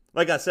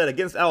 Like I said,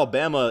 against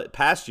Alabama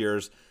past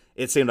years,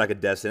 it seemed like a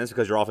death sentence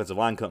because your offensive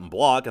line couldn't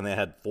block and they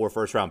had 4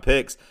 first-round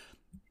picks.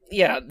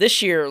 Yeah,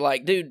 this year,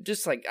 like, dude,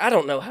 just like, I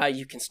don't know how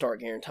you can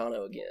start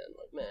Garantano again.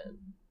 Like, man.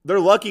 They're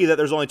lucky that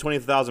there's only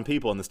 20,000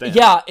 people in the stands.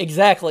 Yeah,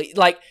 exactly.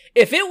 Like,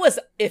 if it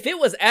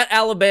was at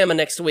Alabama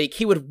next week,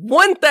 he would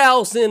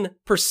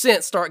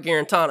 1,000% start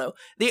Garantano.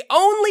 The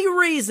only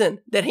reason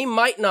that he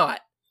might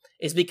not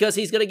is because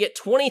he's going to get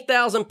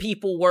 20,000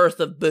 people worth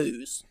of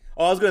booze.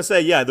 Oh, I was going to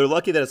say, yeah, they're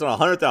lucky that it's not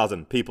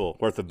 100,000 people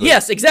worth of booze.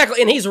 Yes,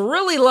 exactly. And he's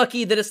really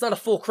lucky that it's not a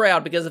full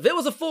crowd, because if it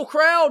was a full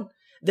crowd,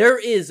 there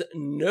is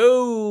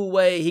no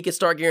way he could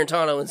start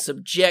Garantano and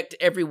subject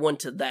everyone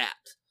to that.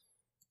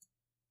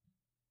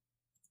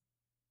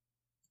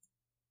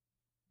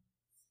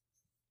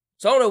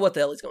 So I don't know what the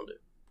hell he's going to do.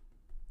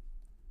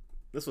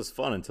 This was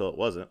fun until it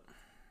wasn't.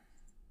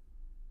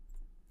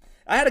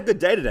 I had a good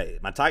day today.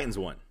 My Titans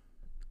won.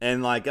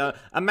 And, like,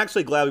 I'm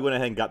actually glad we went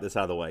ahead and got this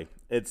out of the way.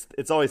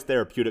 It's always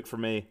therapeutic for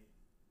me.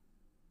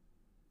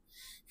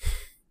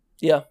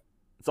 Yeah.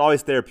 It's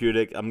always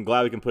therapeutic. I'm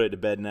glad we can put it to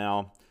bed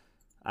now.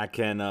 I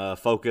can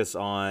focus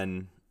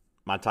on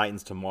my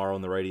Titans tomorrow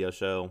on the radio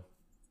show.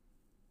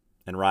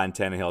 And Ryan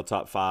Tannehill,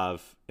 top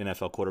 5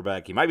 NFL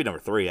quarterback. He might be number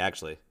 3,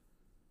 actually.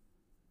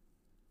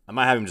 I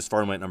might have him just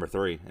firmly at number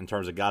 3 in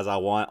terms of guys I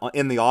want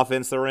in the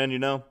offense they're in, you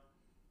know?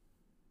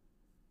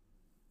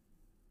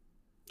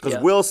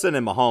 Because Wilson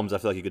and Mahomes, I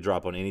feel like you could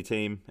drop on any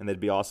team, and they'd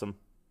be awesome.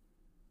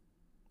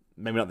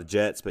 Maybe not the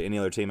Jets, but any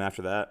other team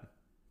after that.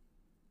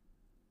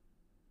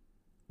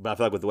 But I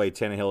feel like with the way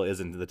Tannehill is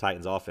into the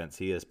Titans' offense,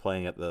 he is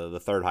playing at the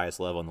third highest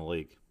level in the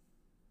league.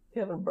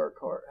 Kevin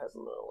Burkhardt has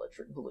an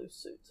electric blue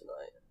suit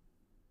tonight.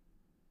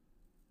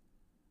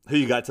 Who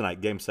you got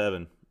tonight? Game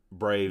 7.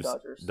 Braves,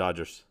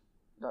 Dodgers.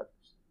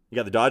 You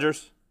got the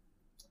Dodgers?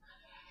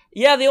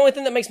 Yeah, the only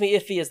thing that makes me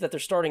iffy is that they're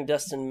starting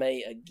Dustin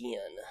May again.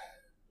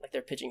 Like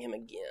they're pitching him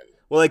again.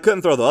 Well, they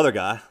couldn't throw the other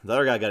guy. The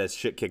other guy got his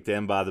shit kicked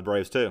in by the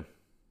Braves, too.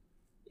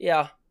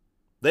 Yeah.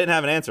 They didn't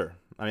have an answer.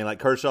 I mean, like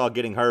Kershaw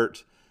getting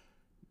hurt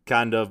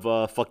kind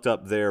of fucked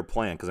up their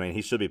plan. Because, I mean,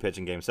 he should be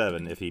pitching Game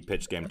 7 if he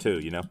pitched Game 2,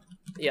 you know?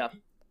 Yeah.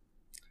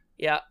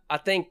 Yeah, I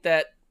think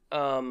that...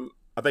 I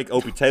think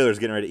Opie Taylor's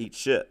getting ready to eat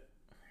shit.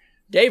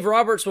 Dave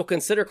Roberts will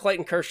consider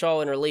Clayton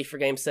Kershaw in relief for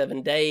Game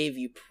 7. Dave,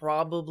 you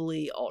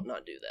probably ought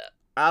not do that.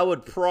 I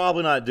would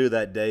probably not do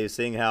that, Dave,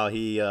 seeing how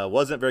he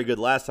wasn't very good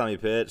last time he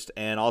pitched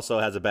and also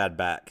has a bad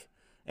back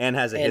and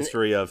has a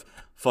history of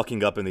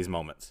fucking up in these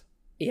moments.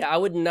 Yeah, I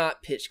would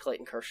not pitch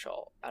Clayton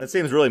Kershaw. That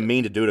seems really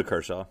mean to do to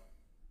Kershaw.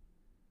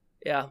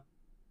 Yeah.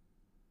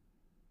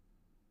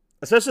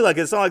 Especially, like,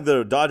 it's not like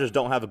the Dodgers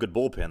don't have a good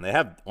bullpen. They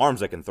have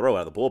arms that can throw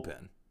out of the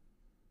bullpen.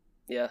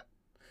 Yeah.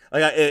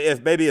 Like,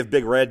 if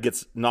Big Red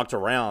gets knocked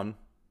around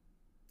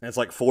and it's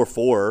like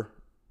 4-4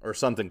 or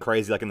something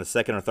crazy like in the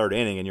second or third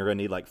inning and you're going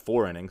to need like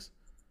 4 innings.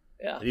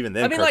 Yeah. And even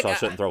then, Kershaw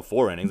shouldn't throw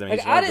 4 innings. I mean,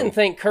 I didn't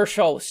think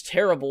Kershaw was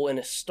terrible in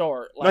his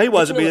start. Like, no, he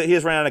wasn't. But he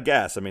just ran out of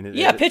gas. I mean,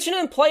 pitching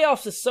in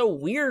playoffs is so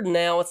weird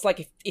now. It's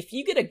like if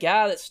you get a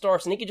guy that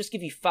starts and he could just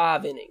give you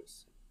 5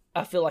 innings,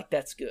 I feel like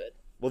that's good.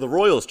 Well, the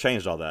Royals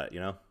changed all that, you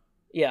know?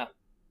 Yeah.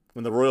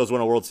 When the Royals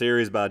won a World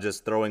Series by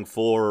just throwing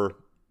 4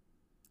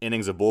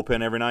 innings of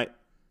bullpen every night.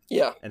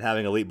 Yeah. And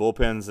having elite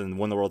bullpens and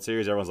won the World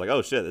Series, everyone's like,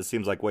 oh, shit, this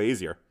seems like way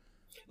easier.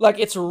 Like,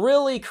 it's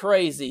really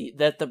crazy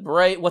that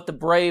what the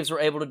Braves were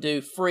able to do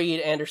freed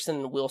Anderson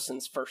and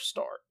Wilson's first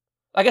start.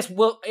 I guess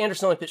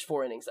Anderson only pitched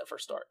 4 innings that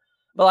first start.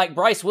 But, like,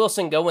 Bryce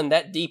Wilson going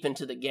that deep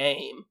into the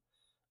game,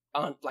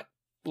 on like,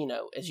 you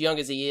know, as young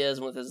as he is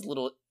and with as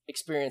little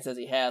experience as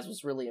he has,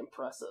 was really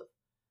impressive.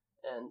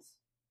 And,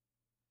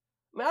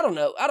 I mean, I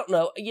don't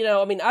know. You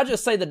know, I mean, I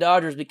just say the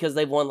Dodgers because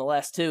they've won the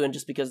last 2 and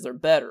just because they're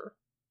better.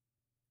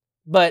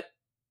 But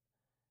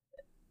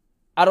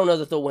I don't know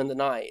that they'll win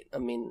tonight. I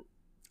mean...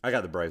 I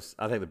got the Braves.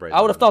 I think the Braves.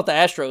 I would have thought the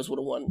Astros would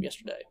have won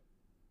yesterday.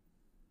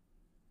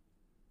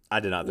 I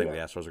did not think the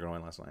Astros were going to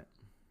win last night.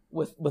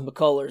 With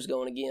McCullers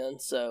going again,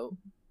 so...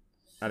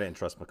 I didn't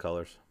trust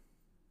McCullers.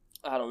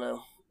 I don't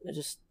know. I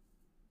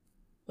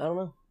don't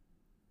know.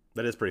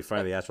 That is pretty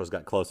funny. The Astros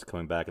got close to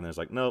coming back, and there's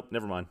like, nope,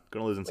 never mind.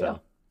 Going to lose in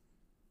 7.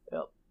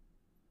 Yep.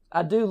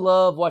 I do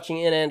love watching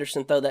Ian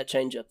Anderson throw that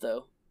changeup,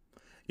 though.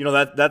 You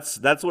know,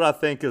 that's what I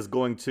think is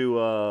going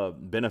to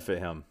benefit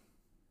him.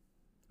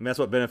 I mean, that's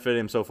what benefited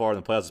him so far in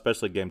the playoffs,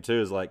 especially Game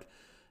 2, is like,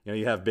 you know,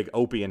 you have Big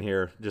Opie in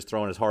here just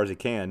throwing as hard as he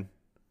can.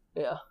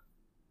 Yeah.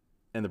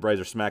 And the Braves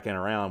are smacking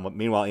around.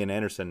 Meanwhile, Ian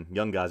Anderson,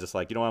 young guy's just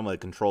like, you know what, I'm going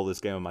to control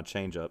this game with my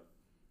changeup.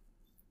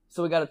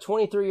 So we got a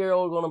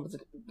 23-year-old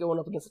going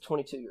up against a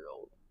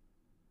 22-year-old.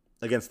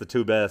 Against the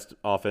 2 best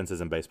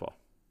offenses in baseball.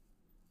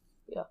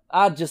 Yeah.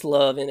 I just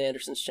love Ian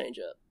Anderson's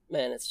changeup.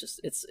 Man,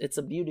 it's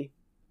a beauty.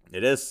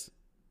 It is.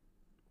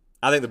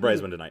 I think the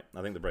Braves win tonight.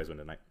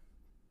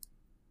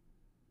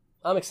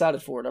 I'm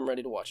excited for it. I'm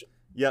ready to watch it.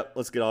 Yep,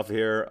 let's get off of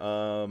here.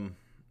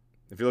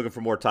 If you're looking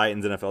for more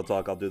Titans NFL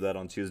talk, I'll do that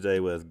on Tuesday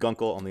with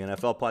Gunkel on the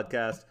NFL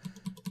podcast.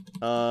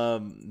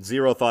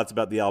 0 thoughts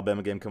about the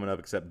Alabama game coming up,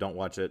 except don't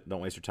watch it.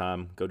 Don't waste your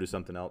time. Go do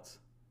something else.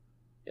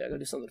 Yeah, go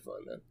do something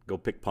fun, man. Go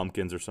pick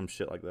pumpkins or some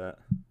shit like that.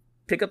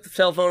 Pick up the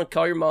telephone and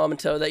call your mom and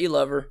tell her that you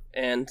love her.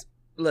 And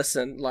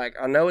listen, like,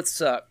 I know it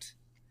sucked,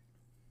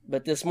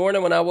 but this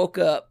morning when I woke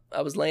up,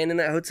 I was laying in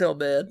that hotel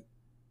bed,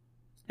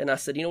 and I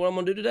said, you know what I'm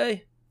going to do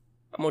today?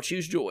 I'm going to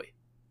choose joy.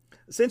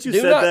 Since you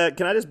said that,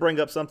 can I just bring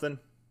up something?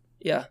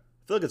 Yeah.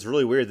 I feel like it's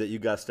really weird that you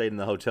guys stayed in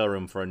the hotel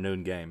room for a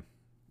noon game.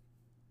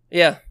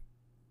 Yeah.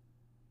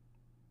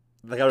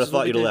 Like, I would have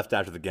thought you'd have left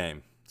after the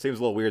game. Seems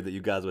a little weird that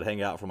you guys would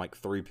hang out from like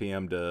 3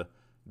 p.m. to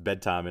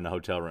bedtime in a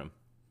hotel room.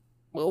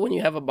 Well, when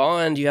you have a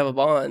bond, you have a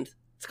bond.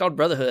 It's called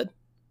brotherhood.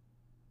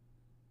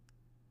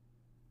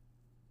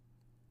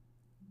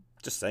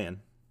 Just saying.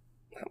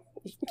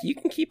 You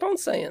can keep on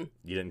saying.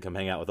 You didn't come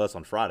hang out with us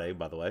on Friday,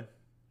 by the way.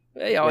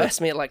 Hey, y'all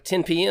asked me at like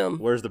 10 p.m.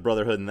 Where's the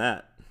brotherhood in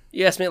that?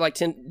 You asked me at like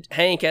 10.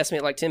 Hank asked me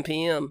at like 10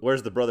 p.m.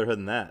 Where's the brotherhood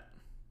in that?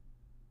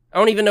 I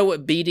don't even know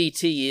what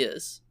BDT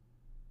is.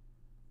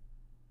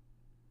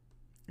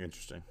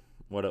 Interesting.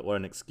 What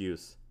an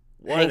excuse.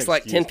 Hank's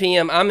like 10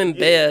 p.m. I'm in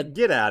bed.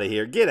 Get out of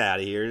here. Get out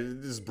of here.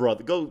 Just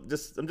brother. Go.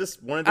 I'm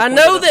just wanting to. I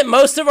know that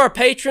most of our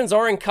patrons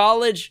are in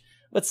college,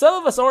 but some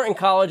of us aren't in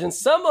college, and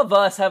some of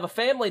us have a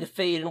family to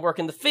feed and work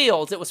in the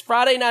fields. It was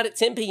Friday night at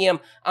 10 p.m.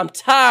 I'm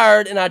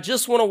tired, and I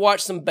just want to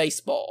watch some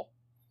baseball.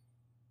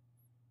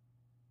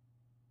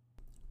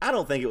 I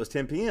don't think it was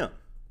 10 p.m.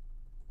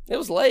 It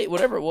was late,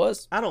 whatever it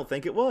was. I don't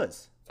think it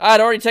was. I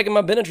had already taken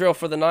my Benadryl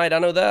for the night. I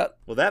know that.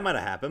 Well, that might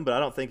have happened, but I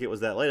don't think it was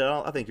that late.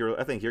 I think you're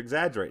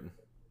exaggerating.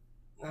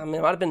 I mean,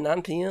 it might have been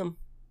 9 p.m.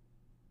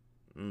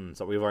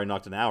 So we've already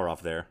knocked an hour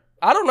off there.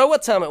 I don't know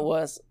what time it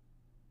was.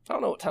 I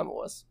don't know what time it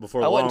was.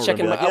 Before I wasn't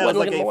checking. like, I wasn't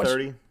like looking at my watch.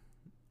 8:30,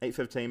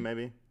 8:15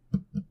 maybe.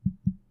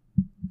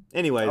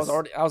 Anyways,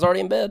 I was already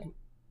in bed.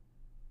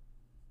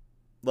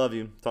 Love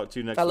you. Talk to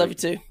you next week. I love you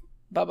too.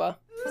 Bye bye.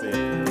 See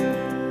ya.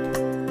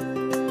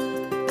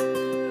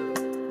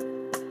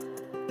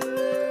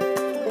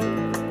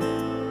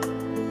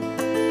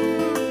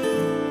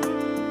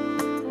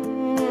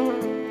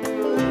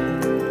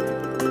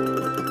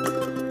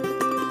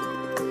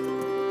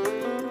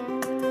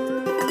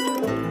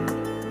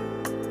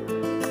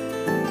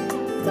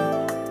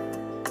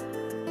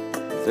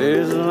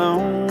 There's a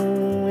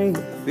lonely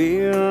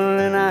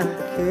feeling I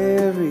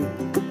carry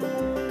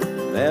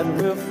that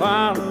will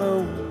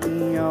follow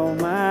me all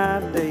my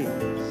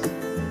days.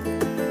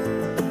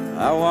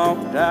 I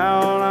walked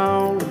out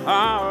on the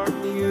heart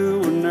you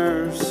were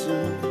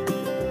nursing,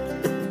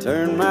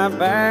 turned my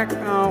back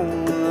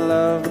on the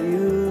love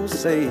you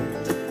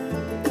saved.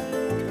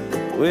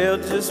 Well,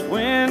 just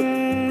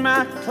when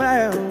my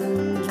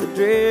clouds were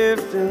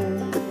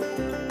drifting,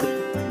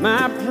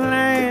 my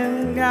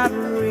plan got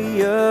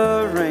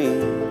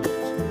rearranged.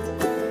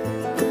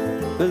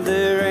 But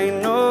there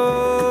ain't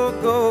no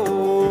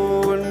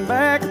going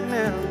back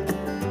now,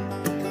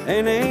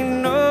 and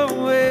ain't no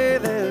way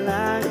that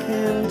I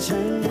can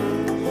change.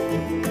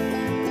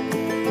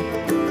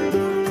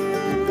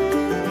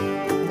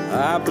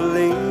 I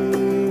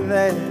believe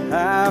that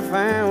I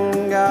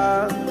found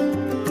God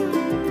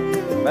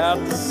about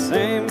the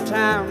same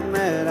time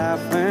that I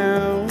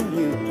found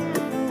you.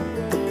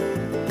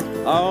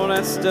 All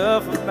that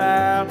stuff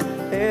about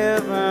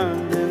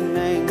heaven and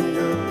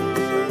angels,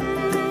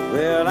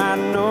 well, I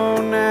know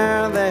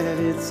now that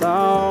it's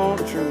all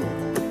true.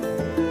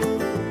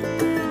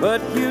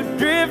 But you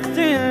drift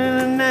in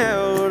and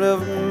out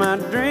of my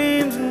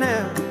dreams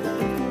now,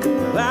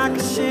 like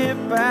a ship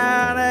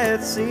out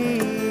at sea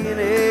in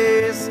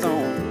a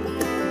storm.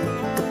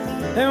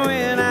 And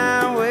when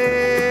I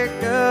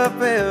wake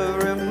up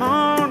every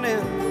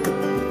morning,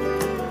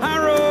 I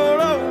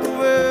roll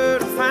over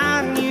to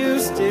find you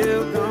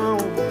still gone.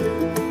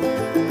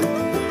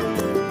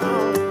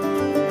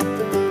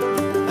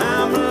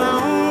 I'm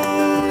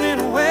alone in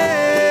a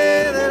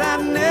way that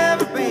I've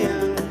never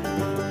been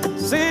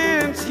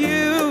since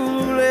you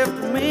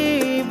left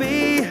me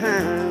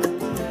behind.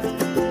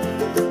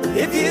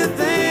 If you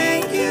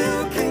think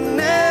you can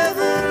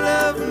never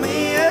love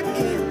me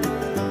again,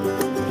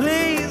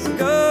 please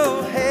go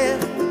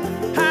ahead,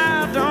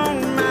 I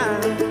don't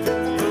mind.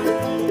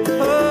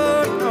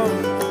 Oh no.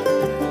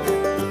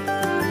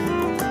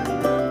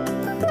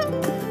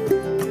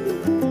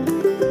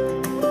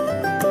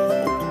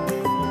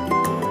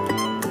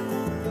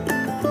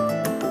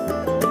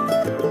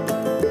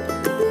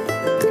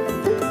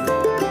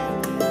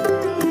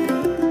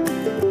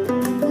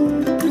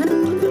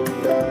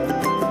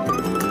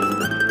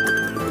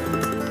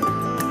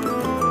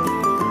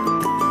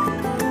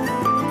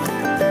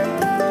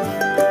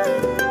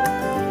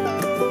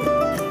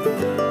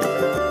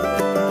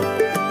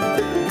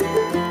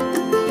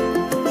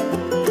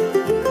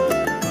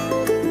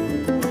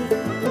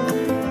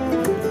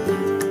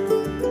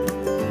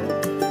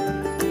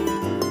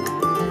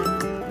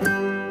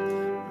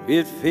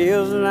 It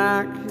feels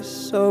like you're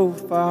so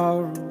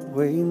far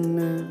away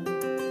now,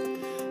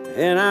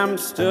 and I'm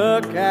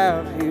stuck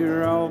out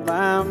here all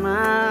by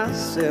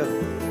myself.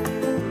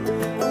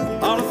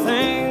 All the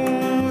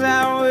things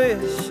I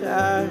wish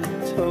I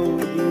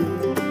told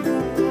you,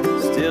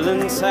 still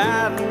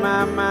inside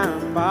my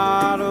mind,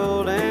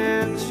 bottled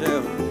and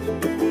shelved.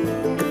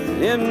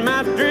 In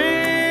my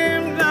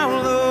dreams,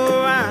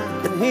 although I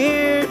can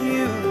hear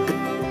you,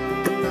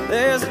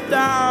 there's a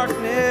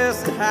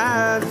darkness that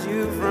hides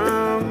you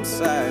from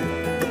sight.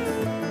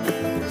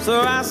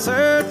 So I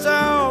search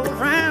all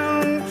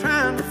around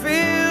trying to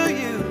feel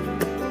you.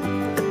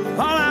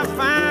 All I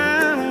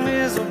find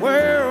is a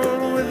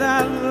world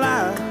without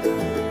light.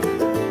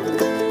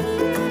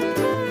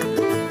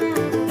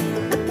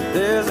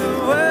 There's a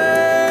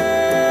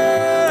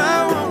world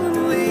I want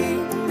to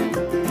leave,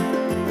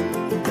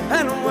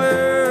 and a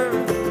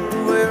world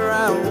where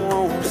I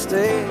won't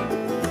stay.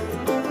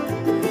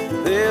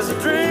 There's a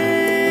dream